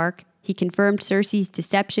Ned Stark. He confirmed Cersei's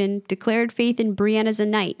deception, declared faith in Brienne as a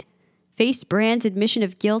knight, faced Bran's admission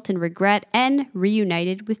of guilt and regret, and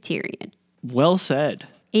reunited with Tyrion. Well said.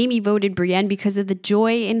 Amy voted Brienne because of the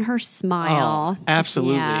joy in her smile. Oh,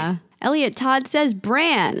 absolutely. Yeah. Elliot Todd says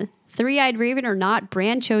Bran. Three-eyed raven or not,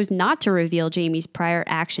 Bran chose not to reveal Jaime's prior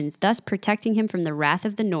actions, thus protecting him from the wrath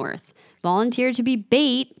of the North. Volunteered to be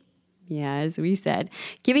bait. Yeah, as we said,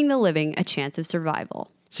 giving the living a chance of survival.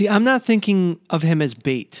 See, I'm not thinking of him as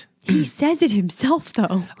bait. He says it himself,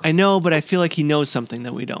 though. I know, but I feel like he knows something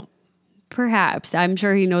that we don't. Perhaps. I'm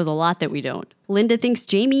sure he knows a lot that we don't. Linda thinks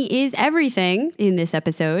Jaime is everything in this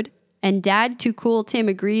episode. And Dad Too Cool Tim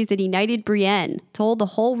agrees that he knighted Brienne, told the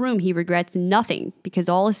whole room he regrets nothing because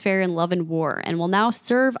all is fair in love and war, and will now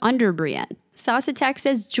serve under Brienne. Sauce Attack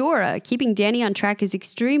says Jorah, keeping Dany on track is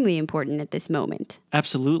extremely important at this moment.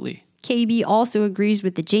 Absolutely. KB also agrees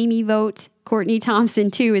with the Jaime vote. Courtney Thompson,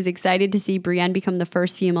 too, is excited to see Brienne become the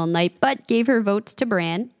first female knight, but gave her votes to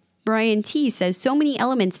Bran. Brian T says, so many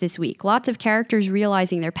elements this week. Lots of characters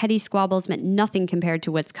realizing their petty squabbles meant nothing compared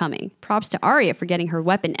to what's coming. Props to Arya for getting her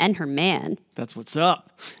weapon and her man. That's what's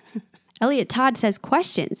up. Elliot Todd says,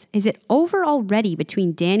 questions. Is it over already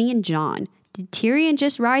between Dany and Jon? Did Tyrion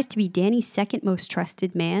just rise to be Dany's second most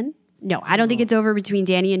trusted man? No, I don't think it's over between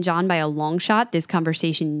Dany and Jon by a long shot. This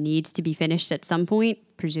conversation needs to be finished at some point,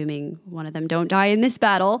 presuming one of them don't die in this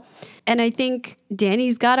battle. And I think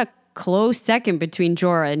Dany's got a close second between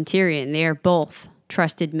Jorah and Tyrion. They are both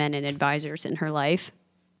trusted men and advisors in her life.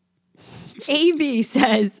 AB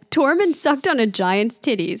says, Tormund sucked on a giant's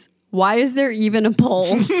titties. Why is there even a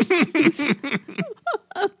poll?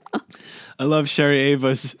 I love Sherry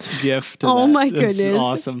Ava's gift. Oh that. my That's goodness.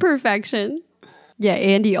 awesome. Perfection. Yeah,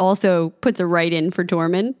 Andy also puts a write in for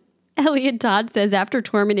Tormund. Elliot Todd says after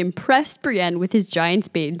Tormund impressed Brienne with his giant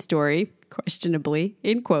spade story, questionably,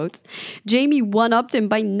 in quotes, Jaime one-upped him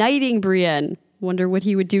by knighting Brienne. Wonder what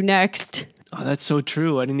he would do next. Oh, that's so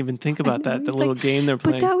true. I didn't even think about that. The little game they're But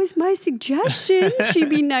playing. that was my suggestion. She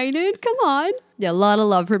be knighted. Come on. Yeah, a lot of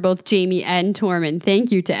love for both Jaime and Tormund.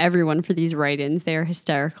 Thank you to everyone for these write-ins. They are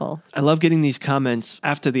hysterical. I love getting these comments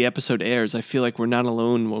after the episode airs. I feel like we're not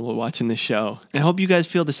alone when we're watching this show. I hope you guys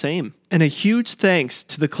feel the same. And a huge thanks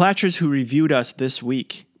to the Clatchers who reviewed us this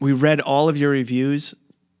week. We read all of your reviews.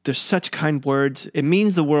 They're such kind words. It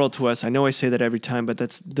means the world to us. I know I say that every time, but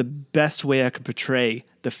that's the best way I could portray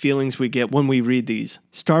the feelings we get when we read these.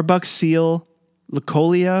 Starbucks Seal,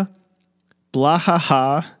 Lacolia,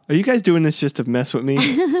 Blahaha. Are you guys doing this just to mess with me?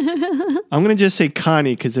 I'm going to just say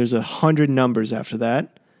Connie because there's 100 numbers after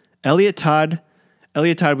that. Elliot Todd,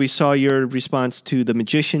 we saw your response to The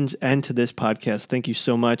Magicians and to this podcast. Thank you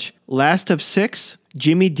so much. Last of Six,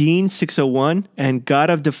 Jimmy Dean 601, and God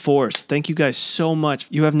of the Force. Thank you guys so much.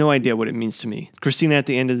 You have no idea what it means to me. Christina, at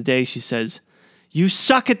the end of the day, she says, "You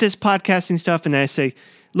suck at this podcasting stuff." And I say,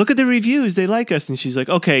 "Look at the reviews. They like us." And she's like,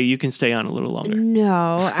 "Okay, you can stay on a little longer."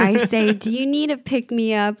 No, I say, do you need a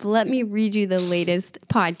pick-me-up? Let me read you the latest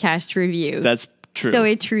podcast review. That's true. So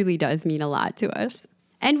it truly does mean a lot to us.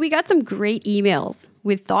 And we got some great emails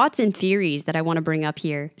with thoughts and theories that I want to bring up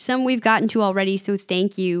here. Some we've gotten to already, so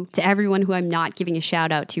thank you to everyone who I'm not giving a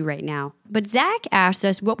shout out to right now. But Zach asked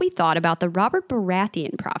us what we thought about the Robert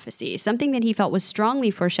Baratheon prophecy, something that he felt was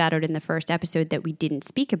strongly foreshadowed in the first episode that we didn't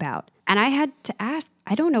speak about. And I had to ask,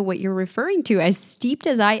 I don't know what you're referring to. As steeped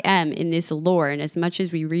as I am in this lore and as much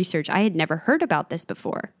as we research, I had never heard about this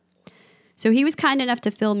before. So he was kind enough to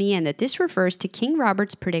fill me in that this refers to King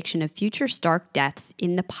Robert's prediction of future Stark deaths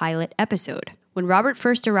in the pilot episode. When Robert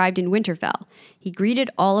first arrived in Winterfell, he greeted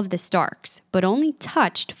all of the Starks, but only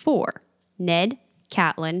touched 4: Ned,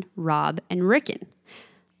 Catelyn, Robb, and Rickon.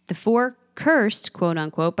 The 4 cursed, quote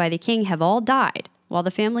unquote, by the king have all died, while the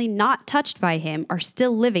family not touched by him are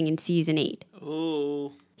still living in Season 8.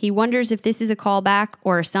 Oh. He wonders if this is a callback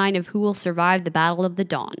or a sign of who will survive the Battle of the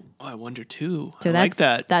Dawn. Oh, I wonder too. So I like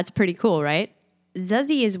that. That's pretty cool, right?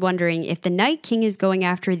 Zuzzy is wondering if the Night King is going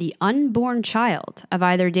after the unborn child of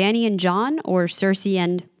either Dany and Jon or Cersei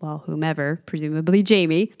and, well, whomever, presumably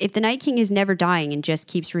Jaime. If the Night King is never dying and just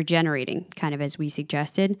keeps regenerating, kind of as we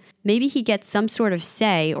suggested, maybe he gets some sort of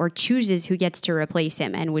say or chooses who gets to replace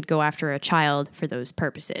him and would go after a child for those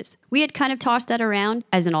purposes. We had kind of tossed that around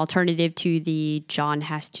as an alternative to the Jon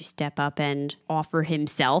has to step up and offer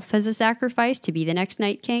himself as a sacrifice to be the next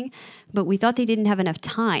Night King, but we thought they didn't have enough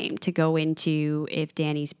time to go into if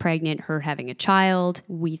Dany's pregnant, her having a child.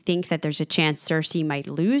 We think that there's a chance Cersei might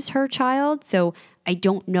lose her child, so I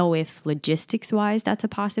don't know if logistics-wise that's a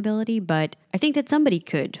possibility, but I think that somebody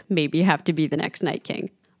could maybe have to be the next Night King.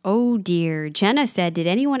 Oh dear, Jenna said, did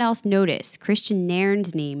anyone else notice Christian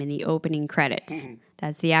Nairn's name in the opening credits?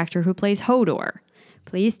 That's the actor who plays Hodor.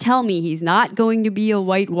 Please tell me he's not going to be a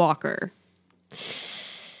White Walker.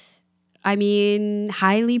 I mean,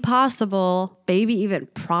 highly possible, maybe even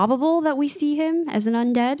probable that we see him as an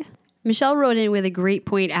undead. Michelle wrote in with a great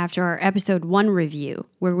point after our episode 1 review,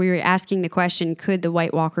 where we were asking the question, could the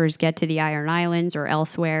White Walkers get to the Iron Islands or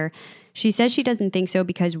elsewhere? She says she doesn't think so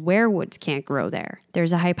because werewoods can't grow there.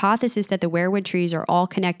 There's a hypothesis that the werewood trees are all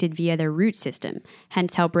connected via their root system,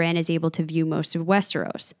 hence how Bran is able to view most of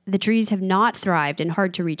Westeros. The trees have not thrived in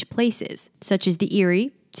hard-to-reach places, such as the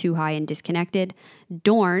Eyrie, too high and disconnected,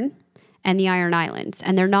 Dorne, and the Iron Islands,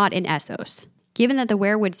 and they're not in Essos. Given that the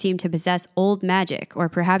werewoods seem to possess old magic, or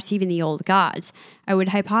perhaps even the old gods, I would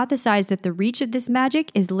hypothesize that the reach of this magic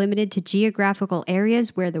is limited to geographical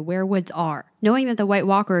areas where the werewoods are. Knowing that the White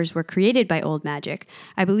Walkers were created by old magic,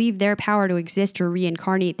 I believe their power to exist or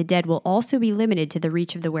reincarnate the dead will also be limited to the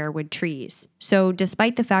reach of the werewood trees. So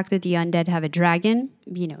despite the fact that the undead have a dragon,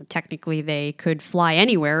 technically they could fly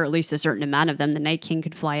anywhere, or at least a certain amount of them, the Night King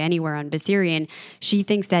could fly anywhere on Viserion, she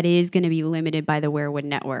thinks that is going to be limited by the werewood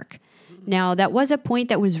network. Now, that was a point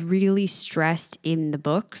that was really stressed in the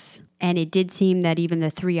books, and it did seem that even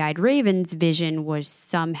the Three-Eyed Raven's vision was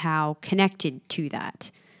somehow connected to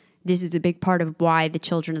that. This is a big part of why the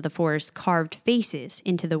Children of the Forest carved faces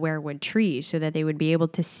into the werewood trees so that they would be able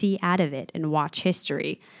to see out of it and watch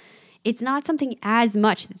history. It's not something as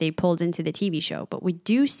much that they pulled into the TV show, but we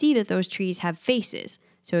do see that those trees have faces.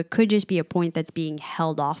 So it could just be a point that's being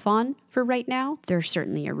held off on for right now. There's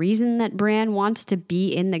certainly a reason that Bran wants to be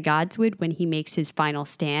in the Godswood when he makes his final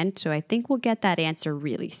stand, so I think we'll get that answer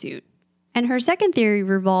really soon. And her second theory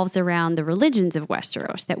revolves around the religions of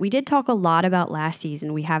Westeros that we did talk a lot about last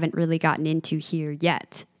season we haven't really gotten into here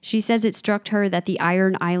yet. She says it struck her that the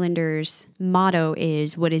Iron Islanders' motto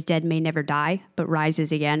is, "What is dead may never die, but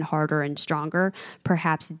rises again harder and stronger,"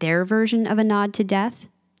 perhaps their version of a nod to death.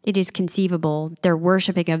 It is conceivable their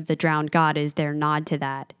worshipping of the drowned god is their nod to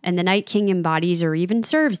that, and the Night King embodies or even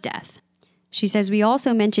serves death. She says we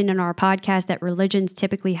also mentioned in our podcast that religions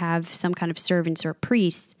typically have some kind of servants or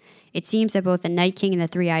priests. It seems that both the Night King and the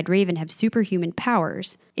Three-Eyed Raven have superhuman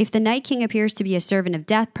powers. If the Night King appears to be a servant of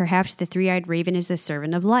death, perhaps the Three-Eyed Raven is a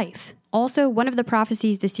servant of life. Also, one of the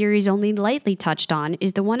prophecies the series only lightly touched on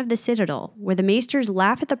is the one of the Citadel, where the Maesters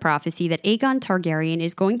laugh at the prophecy that Aegon Targaryen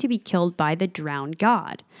is going to be killed by the drowned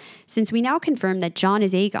god. Since we now confirm that Jon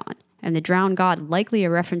is Aegon, and the drowned god likely a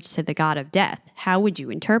reference to the god of death. How would you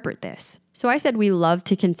interpret this? So I said we love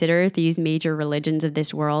to consider these major religions of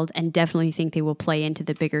this world and definitely think they will play into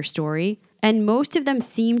the bigger story. And most of them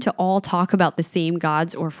seem to all talk about the same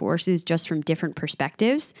gods or forces just from different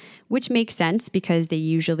perspectives, which makes sense because they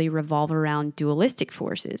usually revolve around dualistic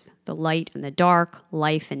forces, the light and the dark,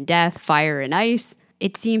 life and death, fire and ice.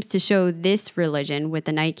 It seems to show this religion with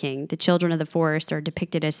the Night King, the children of the forest are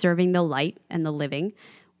depicted as serving the light and the living,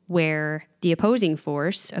 where the opposing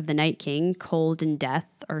force of the Night King, cold and death,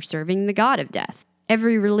 are serving the god of death.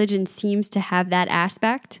 Every religion seems to have that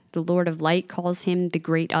aspect. The Lord of Light calls him the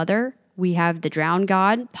Great Other. We have the drowned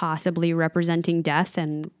god, possibly representing death,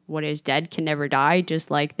 and what is dead can never die,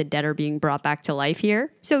 just like the dead are being brought back to life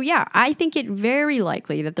here. So yeah, I think it very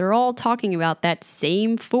likely that they're all talking about that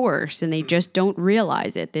same force, and they just don't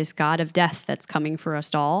realize it, this god of death that's coming for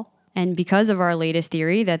us all. And because of our latest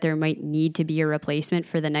theory that there might need to be a replacement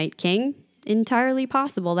for the Night King, entirely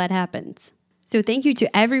possible that happens. So thank you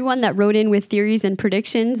to everyone that wrote in with theories and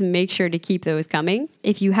predictions. Make sure to keep those coming.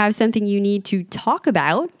 If you have something you need to talk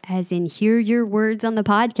about, as in hear your words on the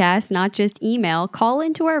podcast, not just email, call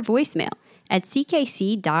into our voicemail at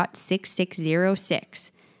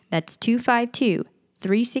ckc.6606. That's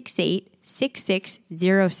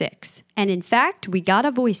 252-368-6606. And in fact, we got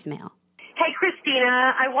a voicemail. Hey,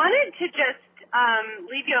 Christina, I wanted to just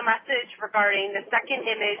leave you a message regarding the second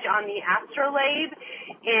image on the astrolabe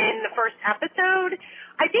in the first episode.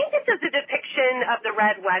 I think this is a depiction of the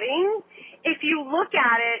Red Wedding. If you look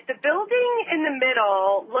at it, the building in the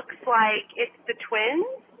middle looks like it's the twins.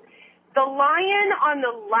 The lion on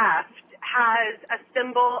the left has a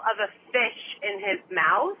symbol of a fish in his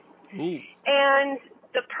mouth. Ooh. And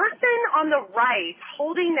the person on the right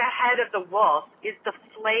holding the head of the wolf is the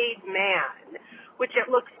flayed man, which it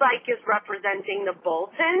looks like is representing the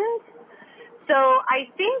Boltons. So I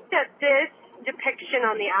think that this depiction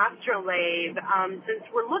on the astrolabe, since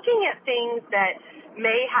we're looking at things that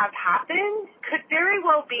may have happened, could very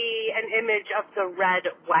well be an image of the Red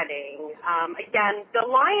Wedding. Again, the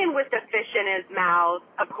lion with the fish in his mouth,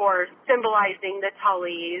 of course, symbolizing the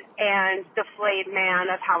Tullys, and the flayed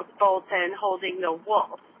man of House Bolton holding the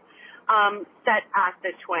wolf, set at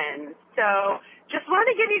the twins. So just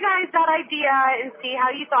wanted to give you guys that idea and see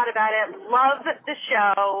how you thought about it. Love the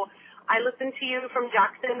show. I listen to you from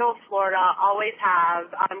Jacksonville, Florida. Always have.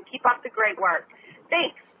 Keep up the great work.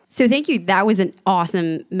 Thanks. So thank you. That was an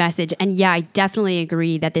awesome message. And yeah, I definitely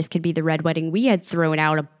agree that this could be the Red Wedding. We had thrown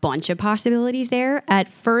out a bunch of possibilities there. At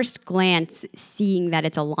first glance, seeing that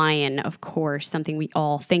it's a lion, of course, something we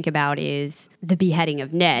all think about is the beheading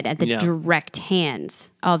of Ned at the direct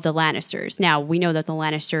hands of the Lannisters. Now, we know that the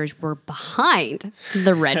Lannisters were behind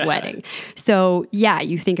the Red Wedding. So yeah,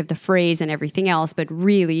 you think of the phrase and everything else, but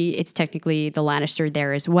really it's technically the Lannister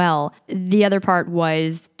there as well. The other part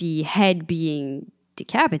was the head being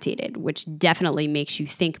decapitated, which definitely makes you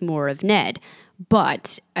think more of Ned.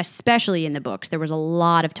 But especially in the books, there was a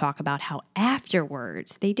lot of talk about how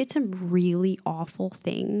afterwards they did some really awful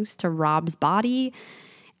things to Robb's body,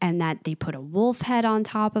 and that they put a wolf head on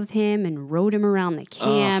top of him and rode him around the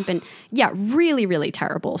camp. And yeah, really, really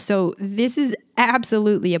terrible. So this is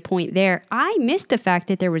absolutely a point there. I missed the fact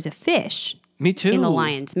that there was a fish Me too. in the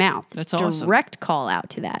lion's mouth. That's awesome. Direct call out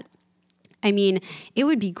to that. I mean, it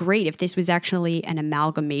would be great if this was actually an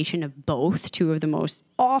amalgamation of both, two of the most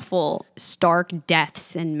awful, stark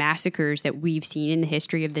deaths and massacres that we've seen in the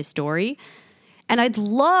history of this story. And I'd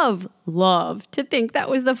love to think that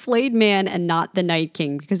was the flayed man and not the Night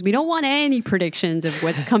King, because we don't want any predictions of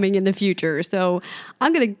what's coming in the future. So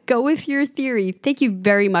I'm going to go with your theory. Thank you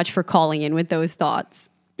very much for calling in with those thoughts.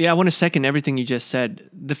 Yeah, I want to second everything you just said.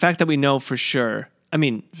 The fact that we know for sure,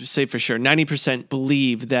 90%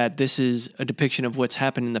 believe that this is a depiction of what's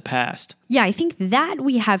happened in the past. Yeah, I think that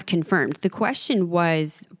we have confirmed. The question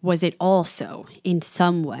was it also, in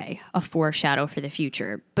some way, a foreshadow for the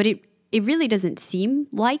future? But it really doesn't seem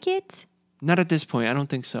like it. Not at this point. I don't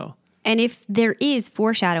think so. And if there is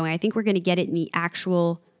foreshadowing, I think we're going to get it in the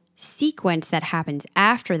actual sequence that happens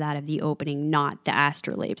after that of the opening, not the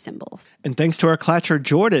astrolabe symbols. And thanks to our Clatcher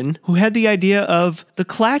Jordan, who had the idea of the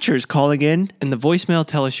Clatchers calling in, and the voicemail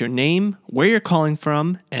tell us your name, where you're calling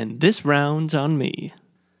from, and this round's on me.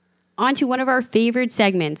 On to one of our favorite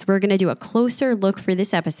segments. We're going to do a closer look for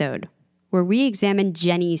this episode, where we examine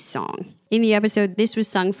Jenny's song. In the episode, this was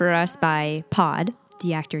sung for us by Pod,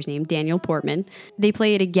 the actor's name, Daniel Portman. They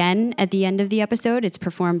play it again at the end of the episode. It's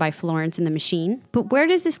performed by Florence and the Machine. But where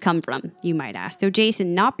does this come from, you might ask? So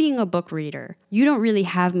Jason, not being a book reader, you don't really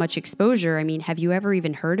have much exposure. I mean, have you ever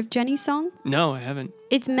even heard of Jenny's song? No, I haven't.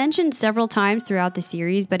 It's mentioned several times throughout the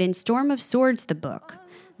series, but in Storm of Swords, the book,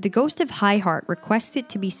 The ghost of High Heart requests it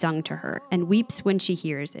to be sung to her and weeps when she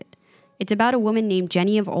hears it. It's about a woman named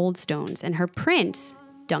Jenny of Oldstones and her prince,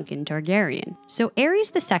 Duncan Targaryen. So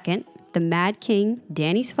Aerys II, the Mad King,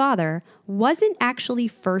 Dany's father, wasn't actually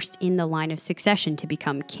first in the line of succession to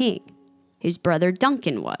become king. His brother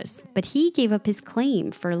Duncan was, but he gave up his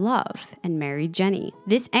claim for love and married Jenny.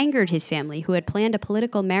 This angered his family, who had planned a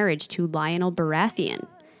political marriage to Lionel Baratheon.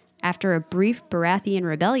 After a brief Baratheon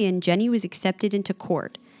rebellion, Jenny was accepted into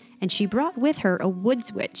court, and she brought with her a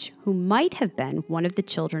woods witch who might have been one of the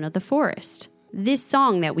children of the forest. This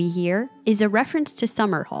song that we hear is a reference to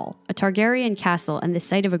Summerhall, a Targaryen castle and the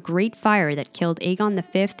site of a great fire that killed Aegon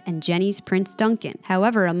V and Jenny's prince Duncan.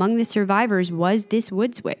 However, among the survivors was this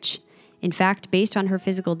woods witch. In fact, based on her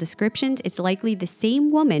physical descriptions, it's likely the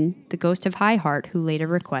same woman, the Ghost of High Heart, who later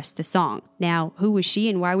requests the song. Now, who was she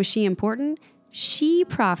and why was she important? She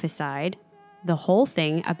prophesied the whole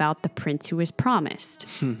thing about the prince who was promised.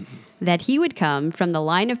 That he would come from the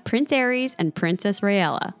line of Prince Aerys and Princess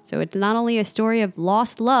Rhaella. So it's not only a story of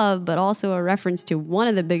lost love, but also a reference to one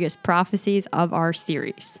of the biggest prophecies of our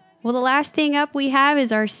series. Well, the last thing up we have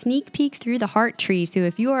is our sneak peek through the Heart Tree. So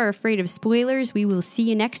if you are afraid of spoilers, we will see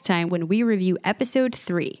you next time when we review episode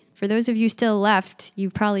 3. For those of you still left,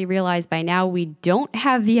 you've probably realized by now we don't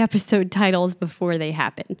have the episode titles before they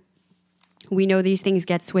happen. We know these things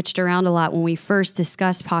get switched around a lot. When we first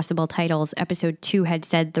discussed possible titles, episode 2 had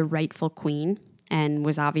said The Rightful Queen and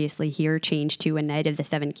was obviously here changed to A Knight of the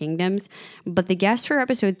Seven Kingdoms. But the guess for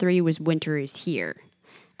episode 3 was Winter is Here.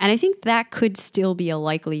 And I think that could still be a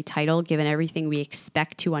likely title given everything we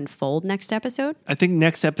expect to unfold next episode. I think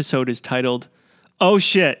next episode is titled, Oh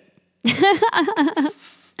Shit.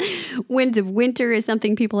 Winds of Winter is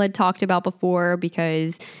something people had talked about before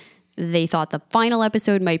because they thought the final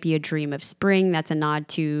episode might be A Dream of Spring. That's a nod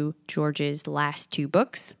to George's last 2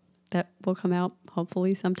 books that will come out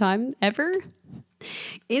hopefully sometime ever.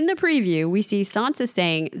 In the preview, we see Sansa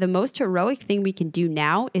saying, the most heroic thing we can do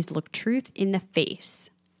now is look truth in the face.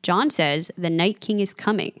 Jon says, the Night King is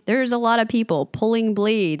coming. There's a lot of people pulling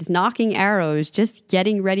blades, knocking arrows, just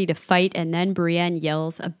getting ready to fight, and then Brienne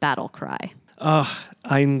yells a battle cry.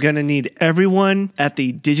 I'm going to need everyone at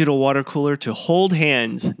the digital water cooler to hold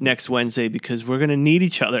hands next Wednesday because we're going to need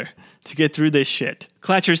each other to get through this shit.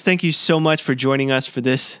 Clatchers, thank you so much for joining us for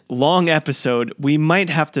this long episode. We might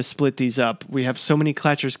have to split these up. We have so many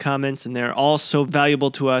Clatchers comments and they're all so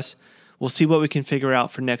valuable to us. We'll see what we can figure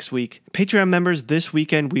out for next week. Patreon members, this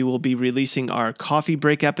weekend we will be releasing our coffee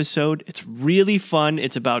break episode. It's really fun.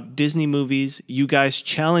 It's about Disney movies. You guys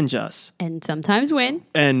challenge us. And sometimes win.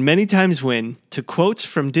 And many times win to quotes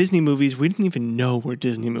from Disney movies we didn't even know were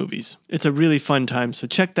Disney movies. It's a really fun time, so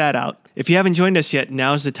check that out. If you haven't joined us yet,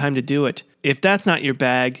 now's the time to do it. If that's not your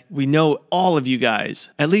bag, we know all of you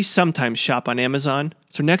guys at least sometimes shop on Amazon.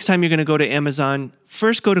 So next time you're going to go to Amazon,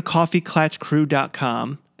 first go to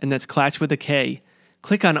coffeeclatchcrew.com. And that's Clatch with a K.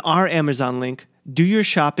 Click on our Amazon link. Do your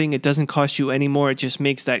shopping. It doesn't cost you any more. It just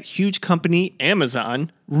makes that huge company,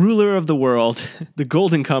 Amazon, ruler of the world, the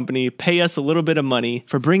golden company, pay us a little bit of money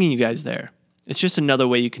for bringing you guys there. It's just another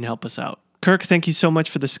way you can help us out. Kirk, thank you so much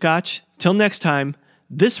for the scotch. Till next time,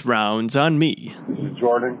 this round's on me. This is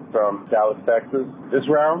Jordan from Dallas, Texas. This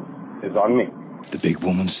round is on me. The big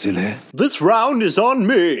woman's still here? This round is on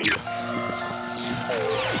me.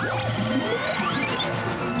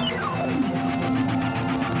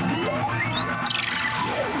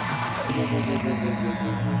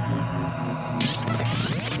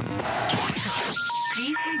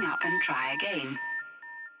 Please hang up and try again.